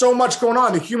just so much going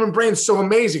on. The human brain's so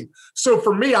amazing. So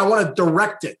for me, I want to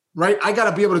direct it, right? I got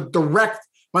to be able to direct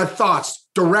my thoughts,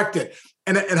 direct it.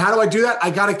 And how do I do that?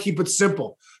 I got to keep it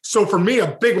simple. So for me,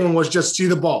 a big one was just see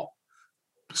the ball.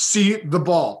 See the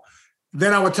ball.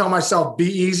 Then I would tell myself, be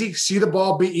easy. See the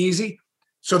ball, be easy.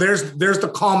 So there's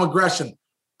the calm aggression.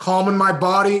 Calm in my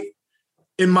body.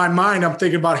 In my mind, I'm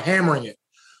thinking about hammering it.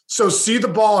 So see the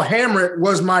ball, hammer it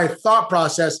was my thought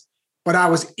process, but I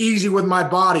was easy with my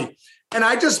body. And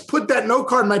I just put that note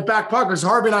card in my back pocket because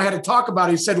Harvey and I had to talk about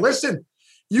it. He said, listen,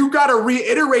 you got to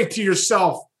reiterate to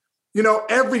yourself,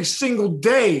 every single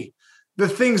day, the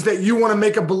things that you want to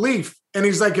make a belief. And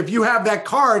he's like, if you have that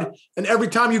card and every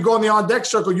time you go in the on-deck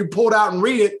circle, you pull it out and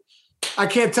read it, I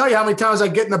can't tell you how many times I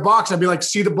get in the box. I'd be like,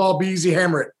 see the ball, be easy,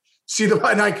 hammer it.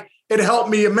 And like, it helped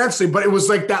me immensely, but it was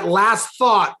like that last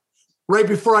thought right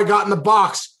before I got in the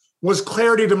box was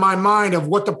clarity to my mind of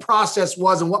what the process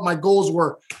was and what my goals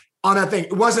were on that thing.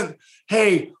 It wasn't,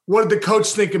 hey, what did the coach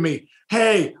think of me?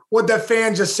 Hey, what did that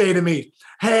fan just say to me?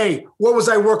 Hey, what was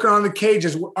I working on in the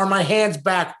cages? Are my hands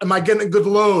back? Am I getting a good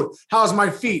load? How's my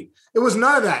feet? It was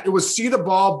none of that. It was see the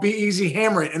ball, be easy,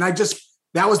 hammer it. And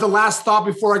that was the last thought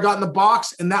before I got in the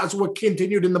box. And that's what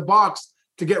continued in the box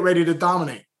to get ready to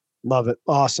dominate. Love it.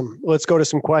 Awesome. Let's go to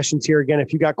some questions here. Again,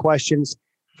 if you got questions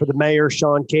for the mayor,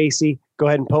 Sean Casey, go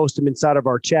ahead and post them inside of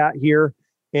our chat here.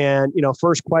 And,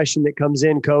 first question that comes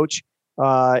in, Coach,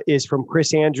 is from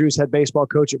Chris Andrews, head baseball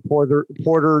coach at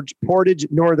Portage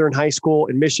Northern High School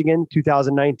in Michigan,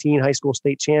 2019 high school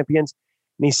state champions.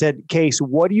 And he said, Case,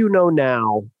 what do you know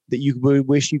now that you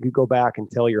wish you could go back and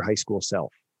tell your high school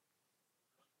self?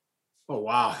 Oh,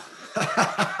 wow.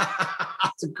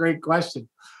 That's a great question.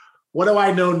 What do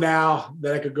I know now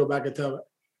that I could go back and tell it?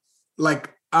 Like,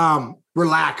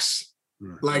 relax.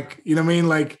 Like, you know what I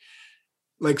mean?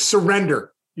 Like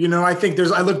surrender. I think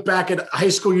I look back at high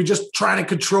school, you're just trying to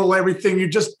control everything. You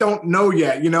just don't know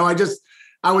yet.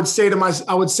 I would say to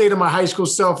my high school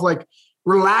self, like,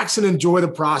 relax and enjoy the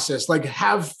process. Like,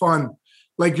 have fun.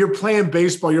 Like, you're playing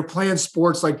baseball, you're playing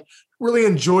sports, like, really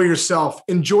enjoy yourself,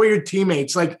 enjoy your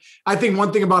teammates. Like, I think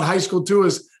one thing about high school too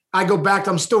is I go back,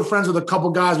 I'm still friends with a couple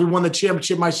guys. We won the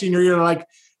championship my senior year. Like,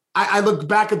 I look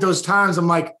back at those times. I'm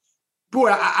like, boy,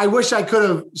 I wish I could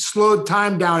have slowed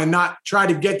time down and not try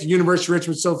to get to University of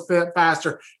Richmond so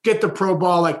faster, get the pro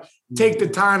ball, like take the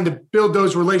time to build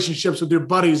those relationships with your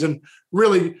buddies and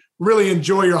really, really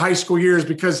enjoy your high school years,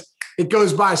 because it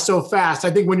goes by so fast.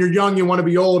 I think when you're young, you want to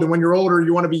be old. And when you're older,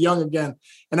 you want to be young again.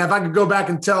 And if I could go back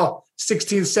and tell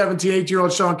 16, 17,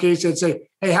 18-year-old Sean Casey, I'd say,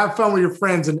 hey, have fun with your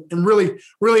friends and really,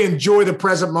 really enjoy the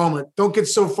present moment. Don't get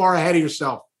so far ahead of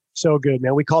yourself. So good,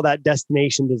 man. We call that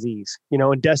destination disease,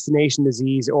 and destination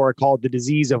disease, or called the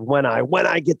disease of when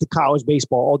I get to college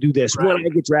baseball, I'll do this. Right. When I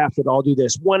get drafted, I'll do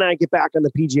this. When I get back on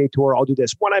the PGA Tour, I'll do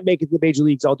this. When I make it to the major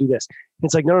leagues, I'll do this.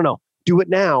 It's like, no. Do it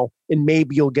now, and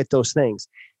maybe you'll get those things.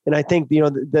 And I think,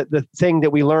 the thing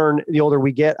that we learn the older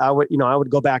we get, I would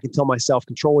go back and tell myself,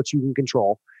 control what you can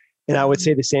control. And I would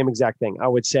say the same exact thing. I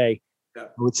would say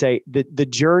the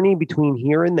journey between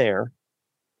here and there,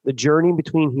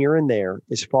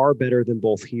 is far better than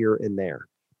both here and there.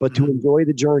 But to enjoy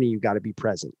the journey, you've got to be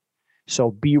present.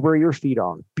 So be where your feet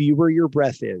are, be where your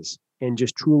breath is, and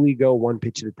just truly go one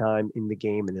pitch at a time in the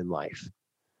game and in life.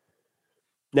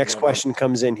 Next question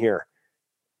comes in here.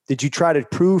 Did you try to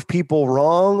prove people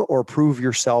wrong or prove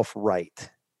yourself right?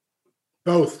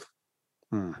 Both.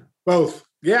 Both.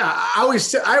 Yeah. I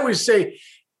always say,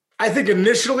 I think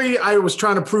initially I was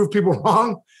trying to prove people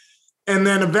wrong. And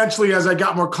then eventually, as I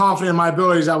got more confident in my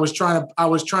abilities, I was trying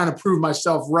to prove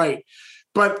myself right.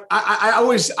 But I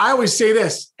always say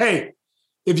this: hey,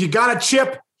 if you got a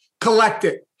chip, collect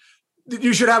it.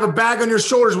 You should have a bag on your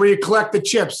shoulders where you collect the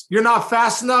chips. You're not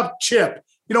fast enough, chip.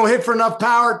 You don't hit for enough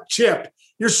power, chip.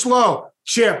 You're slow,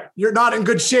 chip. You're not in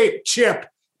good shape, chip,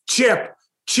 chip,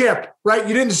 chip. Right?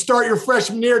 You didn't start your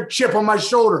freshman year, chip on my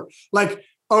shoulder. Like,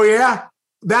 oh yeah,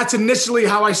 that's initially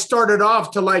how I started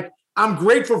off. To like, I'm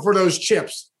grateful for those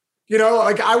chips.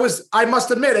 I must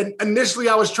admit, initially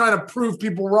I was trying to prove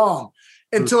people wrong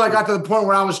until I got to the point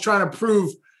where I was trying to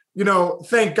prove,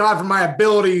 thank God for my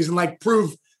abilities and like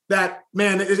prove that,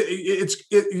 man,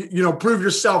 prove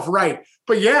yourself right.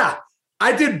 But yeah,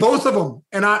 I did both of them.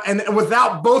 And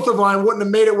without both of them, I wouldn't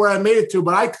have made it where I made it to,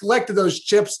 but I collected those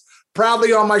chips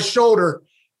proudly on my shoulder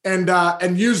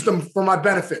and used them for my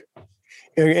benefit.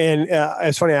 And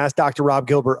it's funny, I asked Dr. Rob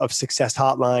Gilbert of Success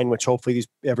Hotline, which hopefully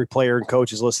every player and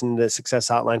coach is listening to the Success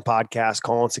Hotline podcast,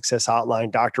 calling Success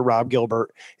Hotline. Dr. Rob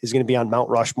Gilbert is going to be on Mount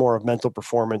Rushmore of mental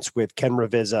performance with Ken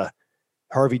Ravizza,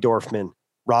 Harvey Dorfman,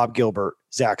 Rob Gilbert,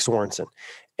 Zach Sorensen.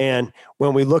 And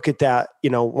when we look at that,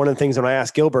 one of the things when I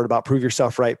asked Gilbert about prove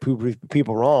yourself right, prove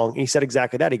people wrong, he said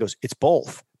exactly that. He goes, it's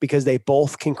both, because they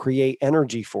both can create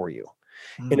energy for you.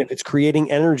 And if it's creating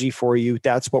energy for you,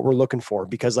 that's what we're looking for.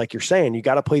 Because like you're saying, you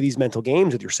got to play these mental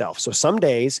games with yourself. So some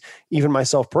days, even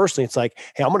myself personally, it's like,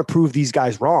 hey, I'm going to prove these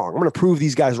guys wrong. I'm going to prove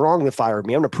these guys wrong that fired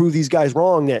me. I'm going to prove these guys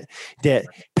wrong that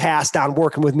passed on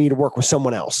working with me to work with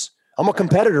someone else. I'm a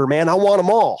competitor, man. I want them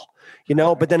all.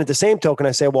 But then at the same token,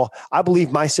 I say, well, I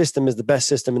believe my system is the best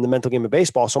system in the mental game of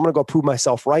baseball. So I'm going to go prove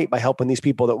myself right by helping these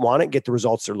people that want it get the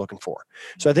results they're looking for.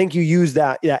 So I think you use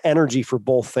that energy for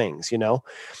both things,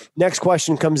 Next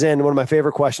question comes in. One of my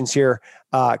favorite questions here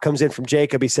comes in from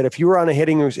Jacob. He said, if you were on a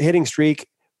hitting streak,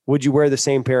 would you wear the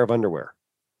same pair of underwear?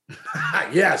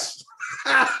 Yes.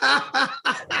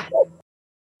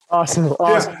 Awesome.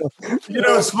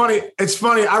 Yeah. It's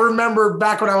funny. I remember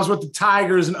back when I was with the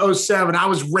Tigers in 2007, I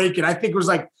was raking. I think it was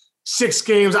like 6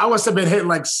 games. I must have been hitting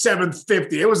like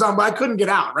 750. It was on, but I couldn't get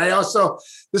out. Right. Also,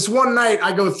 this one night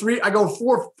I go 3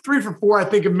 for 4, I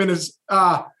think,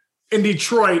 in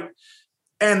Detroit.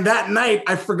 And that night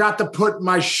I forgot to put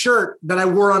my shirt that I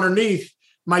wore underneath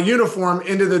my uniform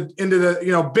into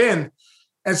the bin.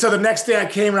 And so the next day I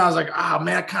came and I was like, oh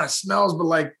man, it kind of smells, but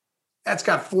like, that's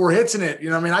got 4 hits in it.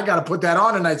 I got to put that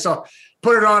on tonight. So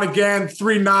put it on again,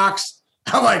 3 knocks.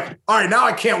 I'm like, all right, now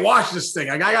I can't wash this thing.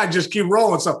 Like, I got to just keep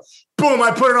rolling. So boom, I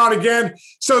put it on again.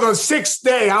 So the 6th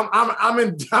day I'm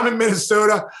in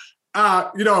Minnesota,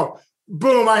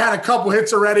 boom, I had a couple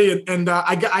hits already. And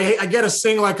I get a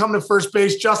single. I come to first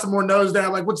base. Justin Moore knows that.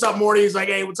 I'm like, what's up, Morty? He's like,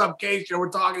 hey, what's up, Case? We're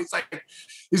talking.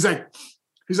 He's like,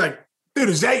 dude,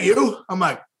 is that you? I'm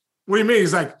like, what do you mean?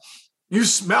 He's like, you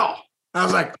smell. I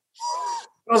was like,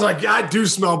 I was like, yeah, I do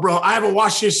smell, bro. I haven't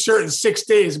washed his shirt in 6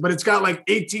 days, but it's got like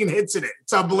 18 hits in it.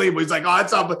 It's unbelievable. He's like,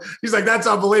 he's like, that's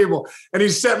unbelievable. And he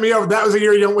sent me over. That was the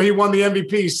year when he won the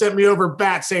MVP. He sent me over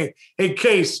bat saying, hey,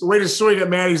 Case, way to swing it,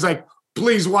 man. He's like,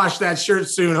 please wash that shirt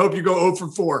soon. Hope you go 0 for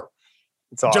 4.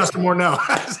 It's awesome. Justin Morneau.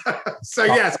 So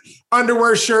yes,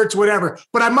 underwear, shirts, whatever.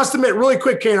 But I must admit, really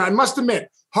quick, Kane, I must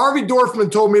admit, Harvey Dorfman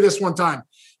told me this one time.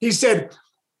 He said,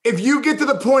 if you get to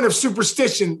the point of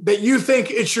superstition that you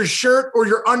think it's your shirt or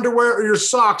your underwear or your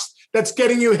socks that's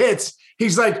getting you hits,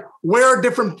 he's like, wear a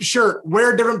different shirt,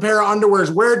 wear a different pair of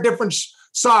underwears, wear different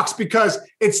socks, because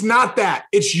it's not that.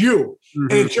 It's you. Mm-hmm.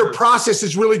 And it's your process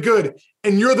is really good.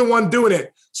 And you're the one doing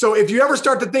it. So if you ever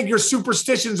start to think your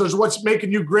superstitions is what's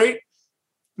making you great,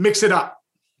 mix it up.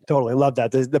 Totally love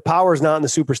that. The power is not in the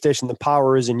superstition. The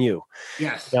power is in you.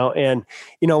 Yes. You know, and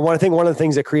one of the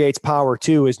things that creates power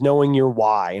too is knowing your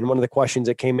why. And one of the questions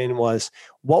that came in was,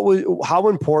 how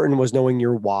important was knowing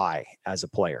your why as a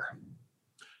player?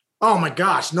 Oh my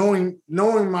gosh. Knowing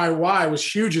my why was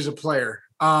huge as a player.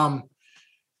 I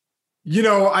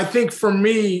think for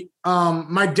me,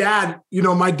 my dad,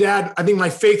 I think my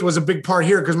faith was a big part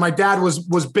here, because my dad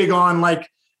was big on like,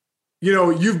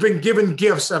 you've been given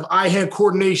gifts of eye-hand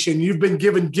coordination. You've been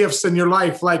given gifts in your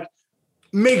life. Like,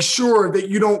 make sure that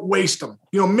you don't waste them.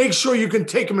 Make sure you can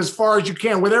take them as far as you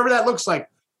can, whatever that looks like,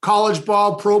 college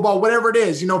ball, pro ball, whatever it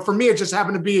is. For me, it just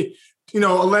happened to be,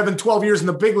 11, 12 years in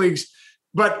the big leagues.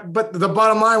 But the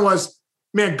bottom line was,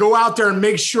 man, go out there and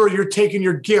make sure you're taking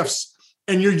your gifts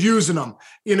and you're using them,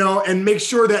 and make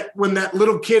sure that when that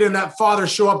little kid and that father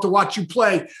show up to watch you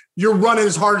play, you're running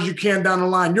as hard as you can down the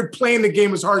line. You're playing the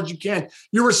game as hard as you can.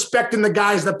 You're respecting the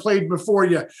guys that played before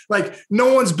you. Like,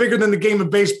 no one's bigger than the game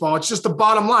of baseball. It's just the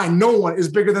bottom line. No one is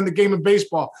bigger than the game of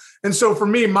baseball. And so for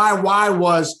me, my why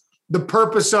was the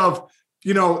purpose of,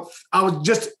 I was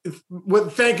just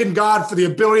thanking God for the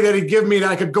ability that he gave me,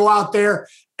 that I could go out there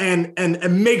and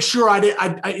make sure I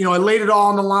laid it all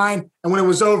on the line. And when it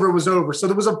was over, it was over. So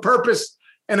there was a purpose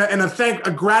and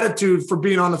a gratitude for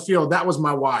being on the field. That was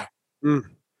my why.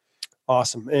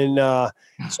 Awesome. And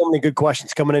so many good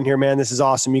questions coming in here, man. This is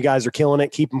awesome. You guys are killing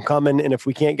it. Keep them coming. And if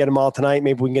we can't get them all tonight,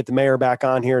 maybe we can get the mayor back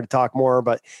on here to talk more.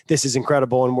 But this is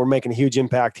incredible, and we're making a huge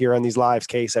impact here on these lives,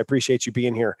 Case. I appreciate you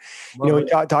being here. We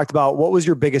talked about, what was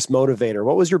your biggest motivator?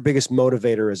 What was your biggest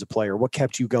motivator as a player? What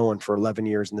kept you going for 11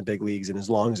 years in the big leagues and as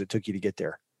long as it took you to get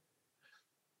there?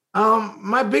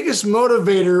 My biggest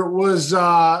motivator was,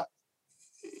 I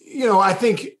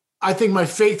think my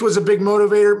faith was a big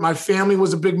motivator. My family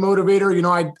was a big motivator.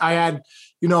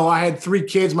 I had 3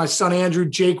 kids. My son, Andrew,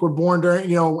 Jake were born during,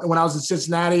 when I was in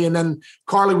Cincinnati, and then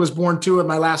Carly was born too in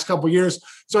my last couple of years.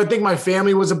 So I think my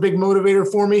family was a big motivator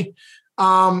for me.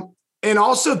 And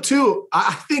also too,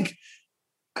 I think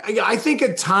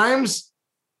at times,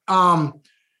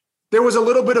 there was a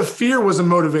little bit of fear was a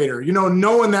motivator,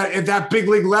 knowing that at that big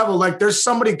league level, like there's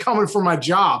somebody coming for my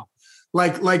job.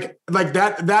 Like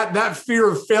that fear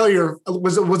of failure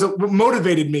was what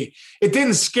motivated me. It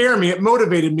didn't scare me. It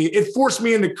motivated me. It forced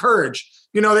me into courage.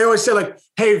 They always say like,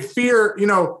 hey, fear,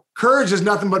 courage is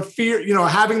nothing but fear,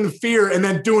 having the fear and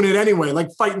then doing it anyway,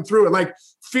 like fighting through it. Like,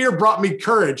 fear brought me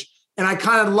courage. And I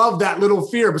kind of love that little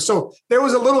fear. But so there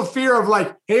was a little fear of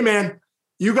like, hey man,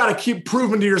 you got to keep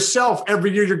proving to yourself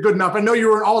every year you're good enough. I know you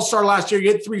were an all-star last year.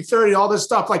 You hit 330, all this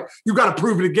stuff. Like, you got to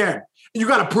prove it again. You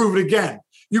got to prove it again.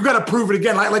 You got to prove it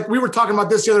again. Like we were talking about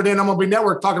this the other day on MLB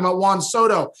Network, talking about Juan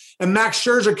Soto, and Max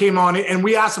Scherzer came on and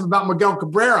we asked him about Miguel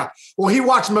Cabrera. Well, he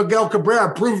watched Miguel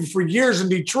Cabrera prove for years in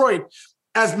Detroit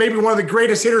as maybe one of the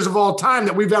greatest hitters of all time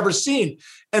that we've ever seen.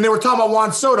 And they were talking about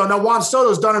Juan Soto. Now, Juan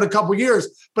Soto's done it a couple of years,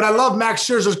 but I love Max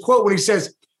Scherzer's quote when he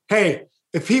says, hey,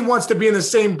 if he wants to be in the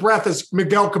same breath as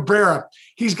Miguel Cabrera,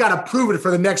 he's got to prove it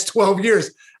for the next 12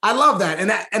 years. I love that.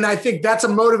 And I think that's a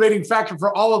motivating factor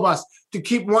for all of us to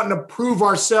keep wanting to prove to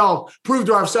ourselves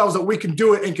that we can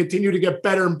do it and continue to get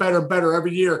better and better and better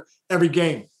every year, every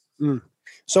game.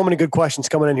 So many good questions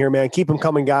coming in here, man. Keep them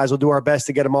coming, guys. We'll do our best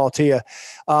to get them all to you.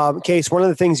 Case, one of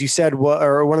the things you said,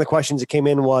 or one of the questions that came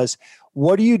in was,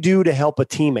 what do you do to help a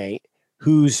teammate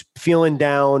who's feeling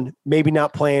down, maybe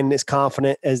not playing as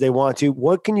confident as they want to?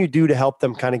 What can you do to help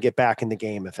them kind of get back in the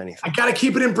game, if anything? I got to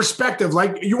keep it in perspective.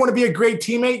 Like, you want to be a great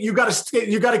teammate, you got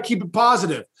to keep it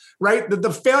positive, right?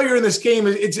 The failure in this game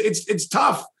is it's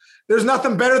tough. There's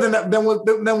nothing better than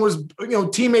was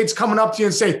teammates coming up to you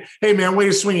and say, hey man, way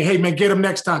to swing it. Hey man, get him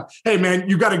next time. Hey man,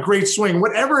 you got a great swing.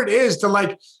 Whatever it is to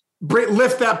like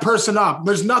lift that person up.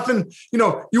 There's nothing, you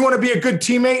want to be a good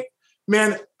teammate,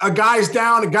 man. A guy's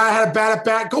down, a guy had a bad at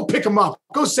bat, go pick him up,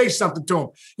 go say something to him,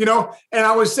 and I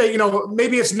always say,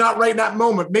 maybe it's not right in that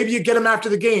moment. Maybe you get him after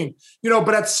the game,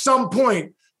 but at some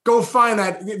point, Go find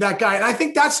that guy. And I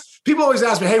think people always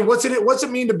ask me, hey, what's it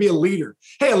mean to be a leader?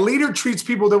 Hey, a leader treats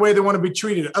people the way they want to be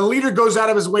treated. A leader goes out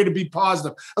of his way to be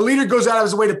positive. A leader goes out of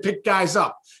his way to pick guys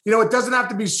up. It doesn't have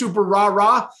to be super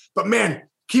rah-rah, but man,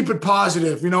 keep it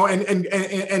positive, and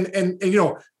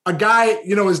a guy,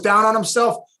 is down on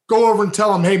himself. Go over and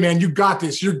tell him, hey man, you got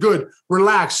this. You're good.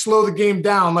 Relax, slow the game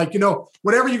down.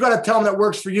 Whatever you got to tell him that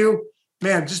works for you.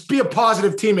 Man, just be a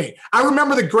positive teammate. I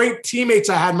remember the great teammates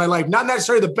I had in my life, not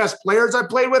necessarily the best players I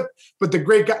played with, but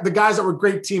the guys that were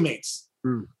great teammates.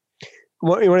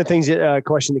 One of the things, a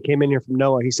question that came in here from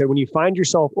Noah, he said, when you find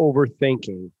yourself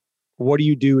overthinking, what do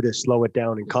you do to slow it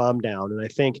down and calm down? And I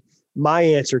think my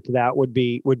answer to that would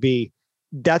be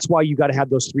that's why you got to have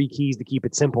those 3 keys to keep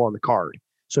it simple on the card.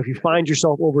 So if you find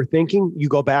yourself overthinking, you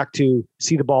go back to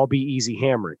see the ball be easy,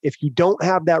 hammer it. If you don't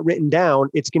have that written down,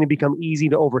 it's going to become easy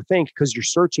to overthink because you're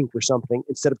searching for something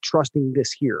instead of trusting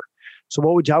this here. So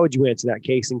how would you answer that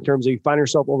case in terms of you find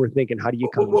yourself overthinking? How do you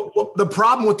come? Well, the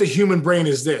problem with the human brain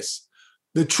is this.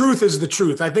 The truth is the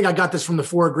truth. I think I got this from the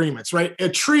 4 agreements, right? A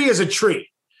tree is a tree,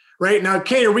 right? Now,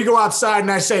 Kaner, we go outside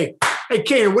and I say, hey,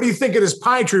 Kaner, what do you think of this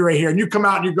pine tree right here? And you come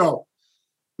out and you go,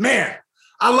 man,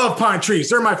 I love pine trees.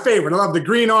 They're my favorite. I love the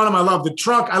green on them. I love the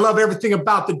trunk. I love everything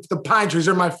about the pine trees.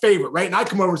 They're my favorite, right? And I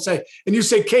come over and you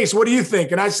say, Case, what do you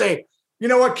think? And I say, you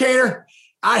know what, Kaner?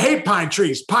 I hate pine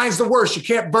trees. Pine's the worst. You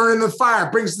can't burn in the fire.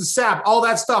 It brings the sap, all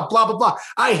that stuff, blah, blah, blah.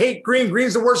 I hate green.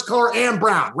 Green's the worst color, and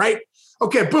brown, right?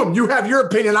 Okay, boom. You have your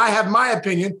opinion. I have my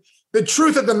opinion. The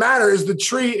truth of the matter is the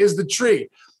tree is the tree.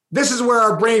 This is where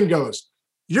our brain goes.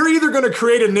 You're either going to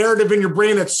create a narrative in your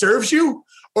brain that serves you,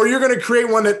 or you're going to create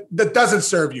one that doesn't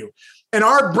serve you. And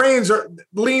our brains are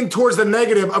lean towards the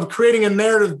negative of creating a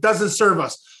narrative that doesn't serve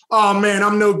us. Oh, man,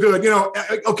 I'm no good.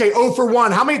 Okay, 0 for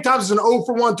 1. How many times does an 0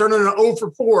 for 1 turn into an 0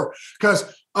 for 4?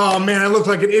 Because, oh, man, I look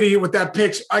like an idiot with that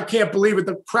pitch. I can't believe it.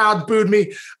 The crowd booed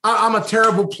me. I'm a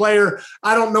terrible player.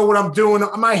 I don't know what I'm doing.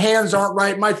 My hands aren't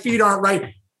right. My feet aren't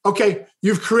right. Okay,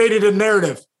 you've created a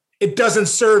narrative. It doesn't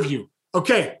serve you.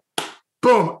 Okay,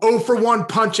 boom, 0 for 1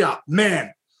 punch out.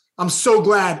 Man, I'm so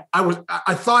glad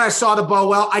I thought I saw the ball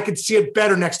well. I could see it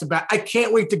better next to bat. I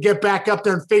can't wait to get back up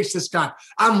there and face this guy.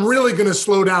 I'm really going to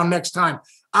slow down next time.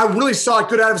 I really saw it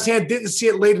good out of his hand. Didn't see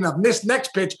it late enough. This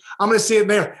next pitch, I'm going to see it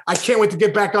there. I can't wait to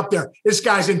get back up there. This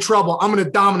guy's in trouble. I'm going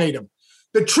to dominate him.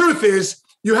 The truth is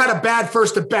you had a bad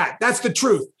first at bat. That's the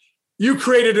truth. You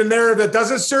created a narrative that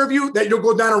doesn't serve you, that you'll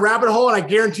go down a rabbit hole, and I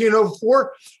guarantee you 0 for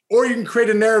 4. Or you can create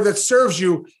a narrative that serves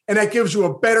you, and that gives you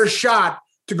a better shot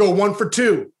to go 1 for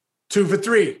 2, 2 for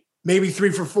 3, maybe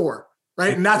 3 for 4,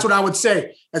 right? And that's what I would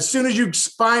say. As soon as you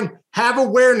have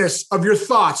awareness of your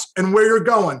thoughts and where you're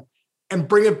going, and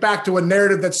bring it back to a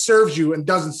narrative that serves you and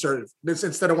doesn't serve this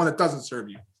instead of one that doesn't serve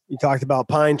you. You talked about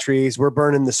pine trees. We're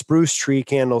burning the spruce tree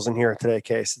candles in here today,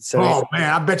 Case. Oh,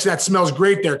 man, I bet you that smells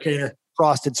great there, Kaner.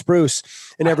 Frosted spruce.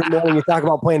 And every morning you talk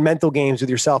about playing mental games with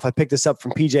yourself. I picked this up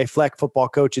from PJ Fleck, football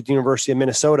coach at the University of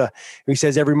Minnesota. He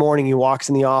says every morning he walks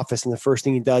in the office and the first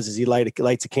thing he does is he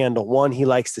lights a candle. 1, he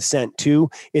likes the scent. 2,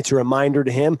 it's a reminder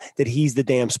to him that he's the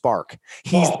damn spark.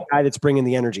 He's the guy that's bringing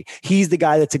the energy. He's the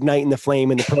guy that's igniting the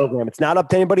flame in the program. It's not up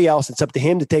to anybody else. It's up to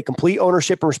him to take complete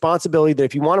ownership and responsibility that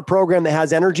if you want a program that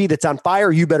has energy that's on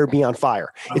fire, you better be on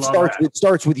fire. It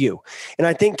starts with you. And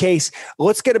I think, Case,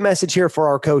 let's get a message here for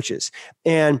our coaches.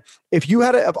 And if you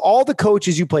had of all the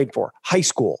coaches you played for, high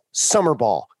school, summer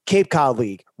ball, Cape Cod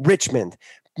League, Richmond,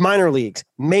 minor leagues,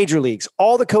 major leagues,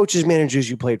 all the coaches, managers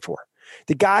you played for,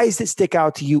 the guys that stick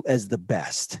out to you as the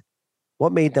best,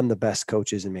 what made them the best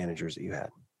coaches and managers that you had?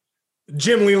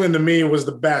 Jim Leyland to me was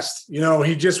the best.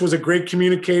 He just was a great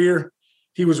communicator.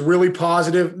 He was really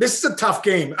positive. This is a tough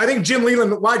game. I think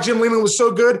why Jim Leyland was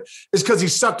so good is because he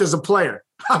sucked as a player.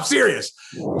 I'm serious.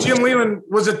 Jim Leyland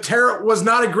was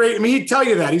not a great, he'd tell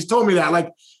you that. He's told me that. Like,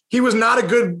 he was not a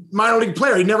good minor league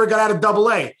player. He never got out of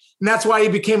AA. And that's why he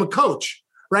became a coach,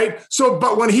 right? So,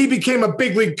 but when he became a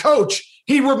big league coach,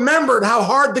 he remembered how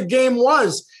hard the game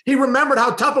was. He remembered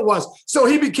how tough it was. So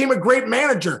he became a great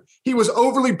manager. He was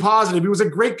overly positive. He was a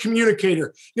great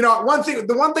communicator.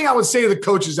 The one thing I would say to the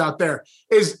coaches out there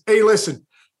is, hey, listen,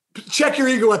 check your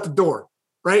ego at the door,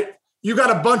 right? You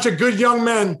got a bunch of good young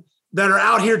men that are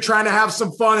out here trying to have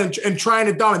some fun and trying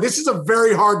to dominate. This is a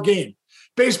very hard game.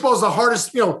 Baseball is the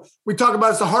hardest, we talk about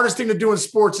it's the hardest thing to do in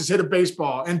sports is hit a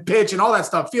baseball and pitch and all that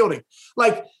stuff, fielding.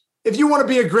 Like, if you want to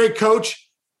be a great coach,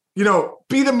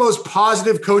 be the most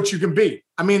positive coach you can be.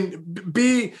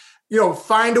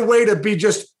 Find a way to be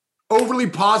just overly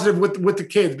positive with the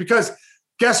kids, because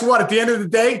guess what? At the end of the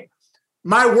day,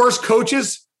 my worst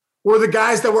coaches were the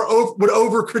guys that would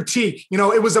over critique. You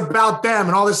know, it was about them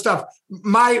and all this stuff.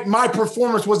 My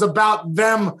performance was about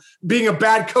them being a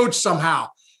bad coach somehow.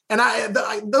 And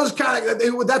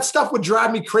that stuff would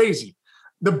drive me crazy.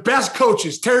 The best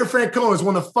coaches, Terry Francona is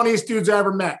one of the funniest dudes I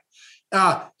ever met.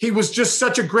 He was just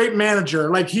such a great manager.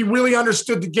 Like, he really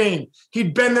understood the game.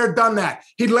 He'd been there, done that.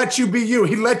 He'd let you be you.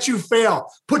 He'd let you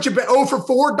fail. Put you 0 for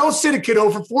 4. Don't sit a kid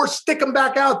 0 for 4. Stick him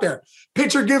back out there.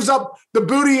 Pitcher gives up the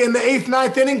booty in the 8th,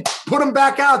 9th inning. Put him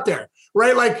back out there,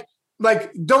 right? Like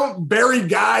don't bury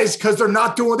guys because they're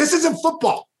not doing. This isn't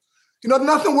football. You know,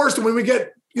 nothing worse than when we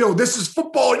get, you know, this is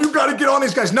football. You got to get on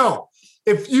these guys. No,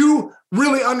 if you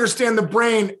really understand the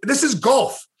brain, this is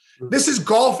golf. This is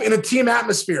golf in a team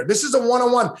atmosphere. This is a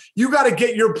one-on-one. You got to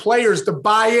get your players to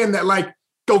buy in that, like,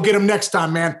 go get them next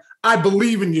time, man. I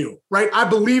believe in you, right? I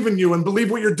believe in you and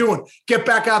believe what you're doing. Get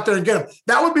back out there and get them.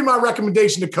 That would be my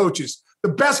recommendation to coaches. The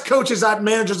best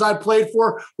managers I played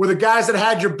for were the guys that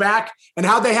had your back, and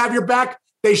how they have your back,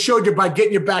 they showed you by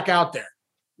getting you back out there.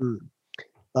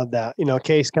 Love that. You know,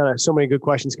 Case, kind of so many good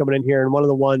questions coming in here. And one of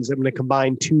the ones, I'm going to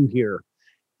combine two here.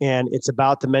 And it's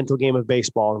about the mental game of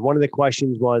baseball. And one of the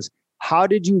questions was, how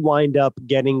did you wind up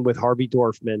getting with Harvey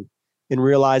Dorfman and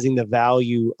realizing the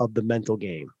value of the mental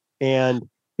game? And,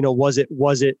 you know, was it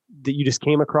that you just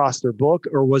came across their book,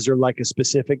 or was there like a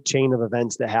specific chain of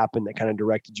events that happened that kind of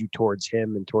directed you towards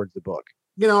him and towards the book?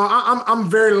 You know,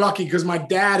 I'm very lucky because my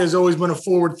dad has always been a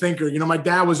forward thinker. You know, my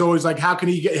dad was always like, how can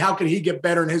he get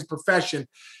better in his profession?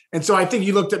 And so I think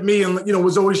he looked at me and, you know,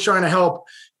 was always trying to help.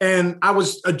 And I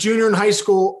was a junior in high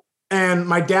school, and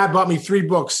my dad bought me 3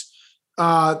 books.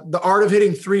 The Art of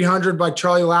Hitting 300 by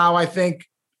Charlie Lau, I think,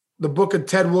 the book of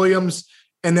Ted Williams,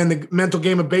 and then The Mental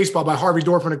Game of Baseball by Harvey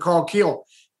Dorfman and Carl Keel.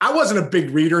 I wasn't a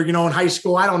big reader, you know, in high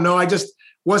school. I don't know. I just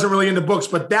wasn't really into books.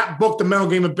 But that book, The Mental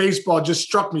Game of Baseball, just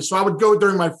struck me. So I would go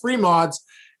during my free mods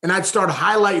and I'd start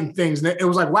highlighting things. And it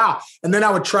was like, wow. And then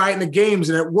I would try it in the games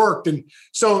and it worked. And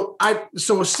so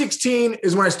 16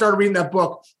 is when I started reading that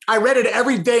book. I read it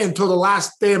every day until the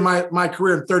last day of my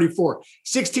career in 34.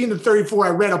 16 to 34, I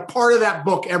read a part of that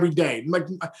book every day,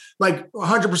 like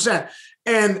 100%.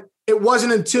 And it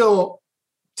wasn't until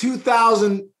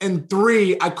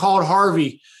 2003 I called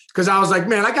Harvey, because I was like,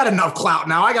 man, I got enough clout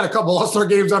now. I got a couple All-Star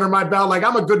games under my belt. Like,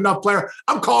 I'm a good enough player.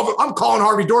 I'm calling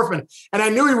Harvey Dorfman. And I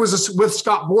knew he was with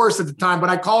Scott Boras at the time, but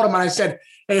I called him and I said,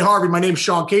 hey, Harvey, my name's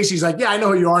Sean Casey. He's like, yeah, I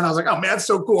know who you are. And I was like, oh, man, that's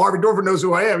so cool. Harvey Dorfman knows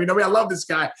who I am. You know, I love this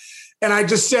guy. And I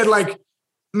just said, like,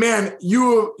 man,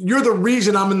 you're the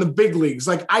reason I'm in the big leagues.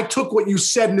 Like, I took what you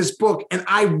said in this book and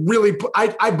I really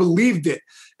I believed it.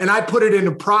 And I put it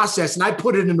into process and I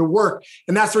put it into work.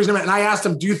 And that's the reason. And I asked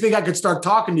him, do you think I could start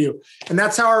talking to you? And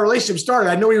that's how our relationship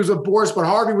started. I knew he was with Boras, but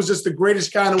Harvey was just the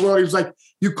greatest guy in the world. He was like,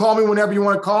 you call me whenever you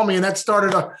want to call me. And that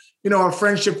started a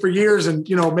friendship for years. And,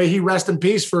 you know, may he rest in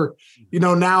peace for, you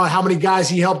know, now how many guys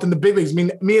he helped in the big leagues. I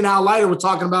mean, me and Al Leiter were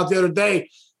talking about the other day.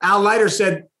 Al Leiter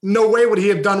said, no way would he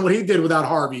have done what he did without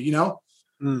Harvey, you know?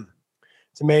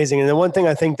 It's amazing. And the one thing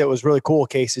I think that was really cool,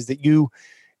 Case, is that you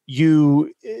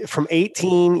from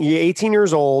 18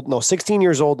 years old, 16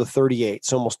 years old to 38.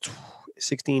 So almost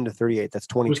 16 to 38. That's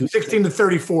 22. 16 to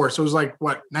 34. So it was like,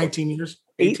 what, 19 years?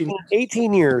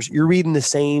 18 years. You're reading the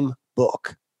same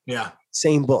book. Yeah.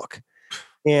 Same book.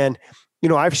 And, you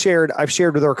know, I've shared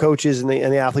with our coaches and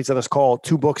the athletes on this call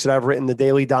 2 books that I've written: The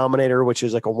Daily Dominator, which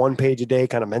is like a 1-page a day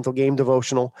kind of mental game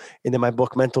devotional, and then my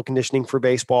book, Mental Conditioning for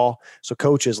Baseball. So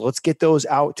coaches, let's get those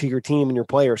out to your team and your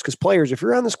players. Because players, if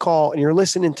you're on this call and you're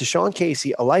listening to Sean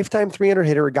Casey, a lifetime 300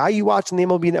 hitter, a guy you watch on the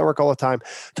MLB Network all the time,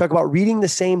 talk about reading the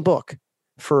same book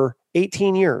for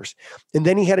 18 years. And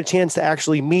then he had a chance to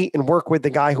actually meet and work with the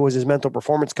guy who was his mental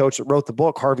performance coach that wrote the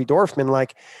book, Harvey Dorfman.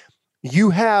 Like,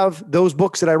 you have those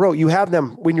books that I wrote. You have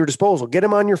them in your disposal. Get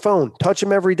them on your phone. Touch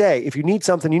them every day. If you need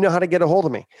something, you know how to get a hold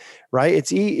of me, right?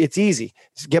 It's easy.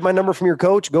 Just get my number from your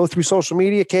coach. Go through social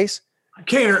media, Case.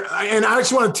 Kaner, and I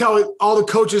just want to tell all the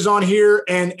coaches on here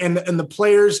and the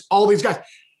players, all these guys,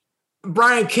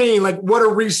 Brian Kane, like, what a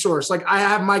resource. Like, I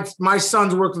have my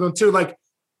sons work with him too. Like,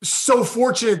 so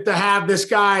fortunate to have this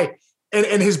guy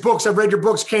and his books. I've read your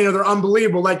books, Kaner. They're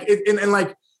unbelievable. Like,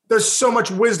 like, there's so much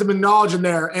wisdom and knowledge in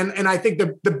there. And I think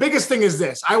the biggest thing is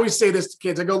this. I always say this to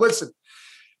kids. I go, listen,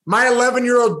 my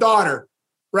 11-year-old daughter,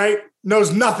 right,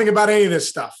 knows nothing about any of this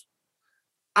stuff.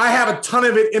 I have a ton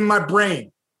of it in my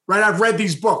brain, right? I've read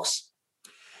these books.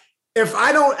 If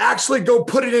I don't actually go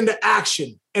put it into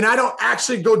action and I don't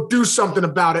actually go do something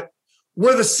about it,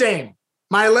 we're the same.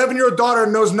 My 11-year-old daughter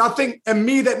knows nothing, and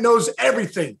me that knows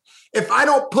everything. If I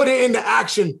don't put it into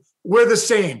action, we're the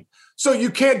same. So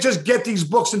you can't just get these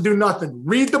books and do nothing.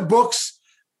 Read the books,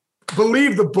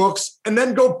 believe the books, and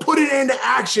then go put it into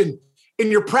action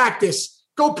in your practice.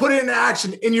 Go put it into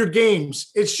action in your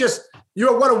games. It's just,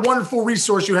 what a wonderful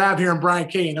resource you have here in Brian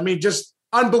Cain. I mean, just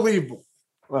unbelievable.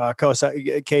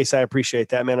 Case, I appreciate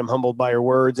that, man. I'm humbled by your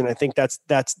words. And I think that's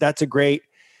a great,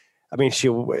 I mean,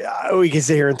 we can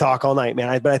sit here and talk all night,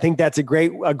 man. But I think that's a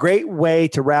great way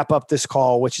to wrap up this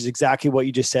call, which is exactly what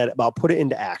you just said about put it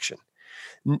into action.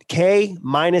 K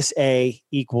minus A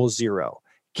equals 0.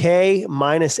 K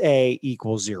minus A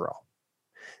equals 0.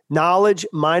 Knowledge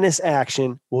minus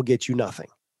action will get you nothing.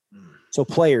 So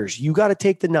players, you got to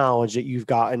take the knowledge that you've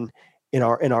gotten in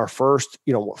our first,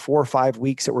 4 or 5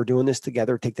 weeks that we're doing this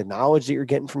together. Take the knowledge that you're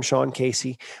getting from Sean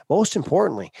Casey. Most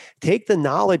importantly, take the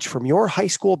knowledge from your high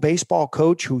school baseball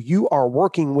coach who you are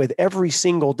working with every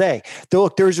single day.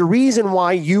 Look, there's a reason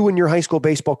why you and your high school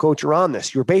baseball coach are on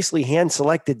this. You're basically hand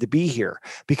selected to be here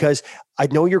because I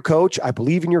know your coach. I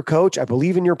believe in your coach. I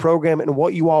believe in your program and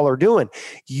what you all are doing.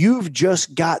 You've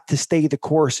just got to stay the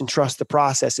course and trust the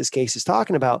process, as Case is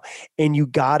talking about, and you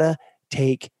got to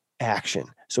take action.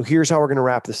 So here's how we're going to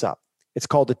wrap this up. It's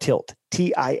called a TILT,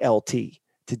 T-I-L-T.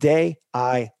 Today,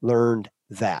 I learned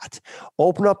that.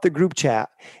 Open up the group chat,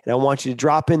 and I want you to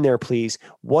drop in there, please.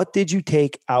 What did you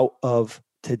take out of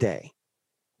today?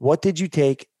 What did you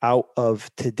take out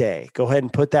of today? Go ahead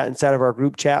and put that inside of our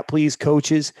group chat, please,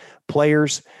 coaches,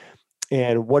 players.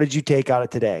 And what did you take out of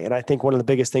today? And I think one of the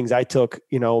biggest things I took,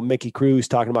 Mickey Cruz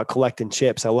talking about collecting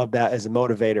chips. I love that as a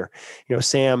motivator.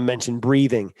 Sam mentioned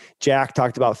breathing. Jack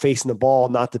talked about facing the ball,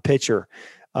 not the pitcher.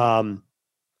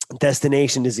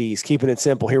 Destination disease, keeping it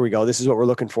simple. Here we go. This is what we're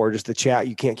looking for. Just the chat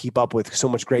you can't keep up with. So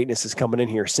much greatness is coming in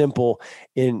here. Simple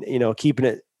in,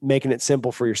 making it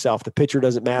simple for yourself. The pitcher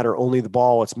doesn't matter. Only the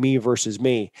ball. It's me versus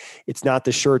me. It's not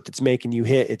the shirt that's making you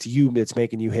hit. It's you that's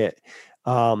making you hit.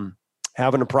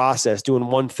 Having a process, doing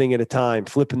one thing at a time,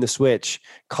 flipping the switch,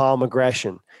 calm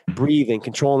aggression, breathing,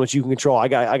 controlling what you can control. I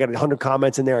got 100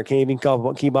 comments in there. I can't even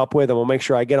keep up with them. I'm going to make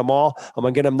sure I get them all. I'm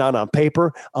going to get them down on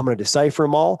paper. I'm going to decipher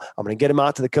them all. I'm going to get them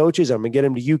out to the coaches. I'm going to get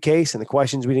them to you, Case, and the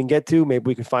questions we didn't get to. Maybe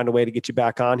we can find a way to get you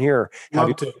back on here.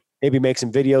 Maybe make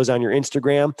some videos on your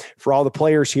Instagram. For all the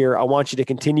players here, I want you to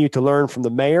continue to learn from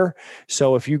the mayor.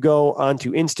 So if you go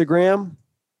onto Instagram,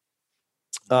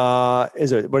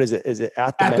 Is it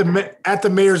at the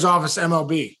mayor's office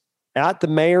MLB? At the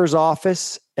mayor's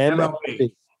office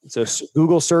MLB. So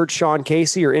Google search Sean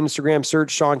Casey or Instagram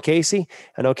search Sean Casey.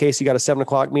 I know Casey got a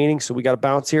 7:00 meeting, so we got to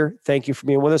bounce here. Thank you for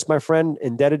being with us, my friend.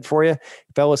 Indebted for you,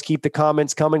 fellas. Keep the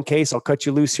comments coming. Case, I'll cut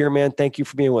you loose here, man. Thank you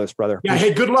for being with us, brother. Yeah.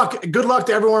 Hey, good luck. Good luck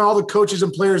to everyone, all the coaches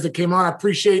and players that came on. I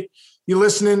appreciate you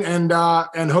listening, and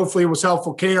hopefully it was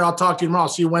helpful. Kaner, I'll talk to you tomorrow.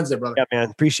 See you Wednesday, brother. Yeah,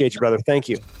 man. Appreciate you, brother. Thank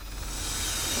you.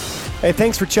 Hey,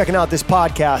 thanks for checking out this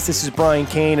podcast. This is Brian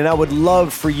Cain, and I would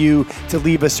love for you to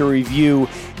leave us a review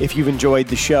if you've enjoyed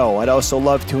the show. I'd also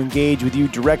love to engage with you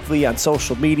directly on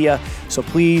social media, so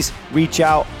please reach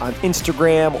out on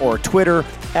Instagram or Twitter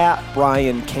at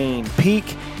Brian Cain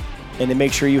Peak. And then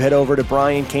make sure you head over to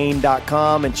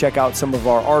briancain.com and check out some of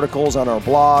our articles on our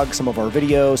blog, some of our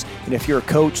videos. And if you're a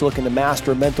coach looking to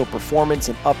master mental performance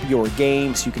and up your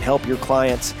game so you can help your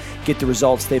clients get the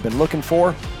results they've been looking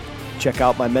for, check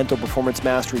out my Mental Performance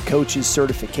Mastery Coaches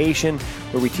certification,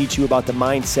 where we teach you about the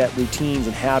mindset, routines,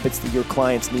 and habits that your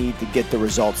clients need to get the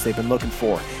results they've been looking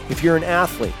for. If you're an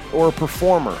athlete or a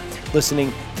performer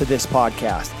listening to this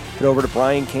podcast, head over to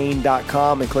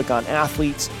briancain.com and click on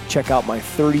athletes. Check out my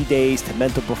 30 Days to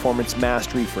Mental Performance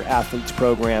Mastery for Athletes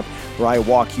program, where I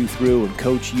walk you through and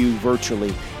coach you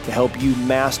virtually to help you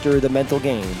master the mental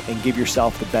game and give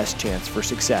yourself the best chance for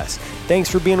success. Thanks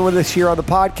for being with us here on the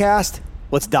podcast.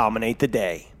 Let's dominate the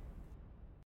day.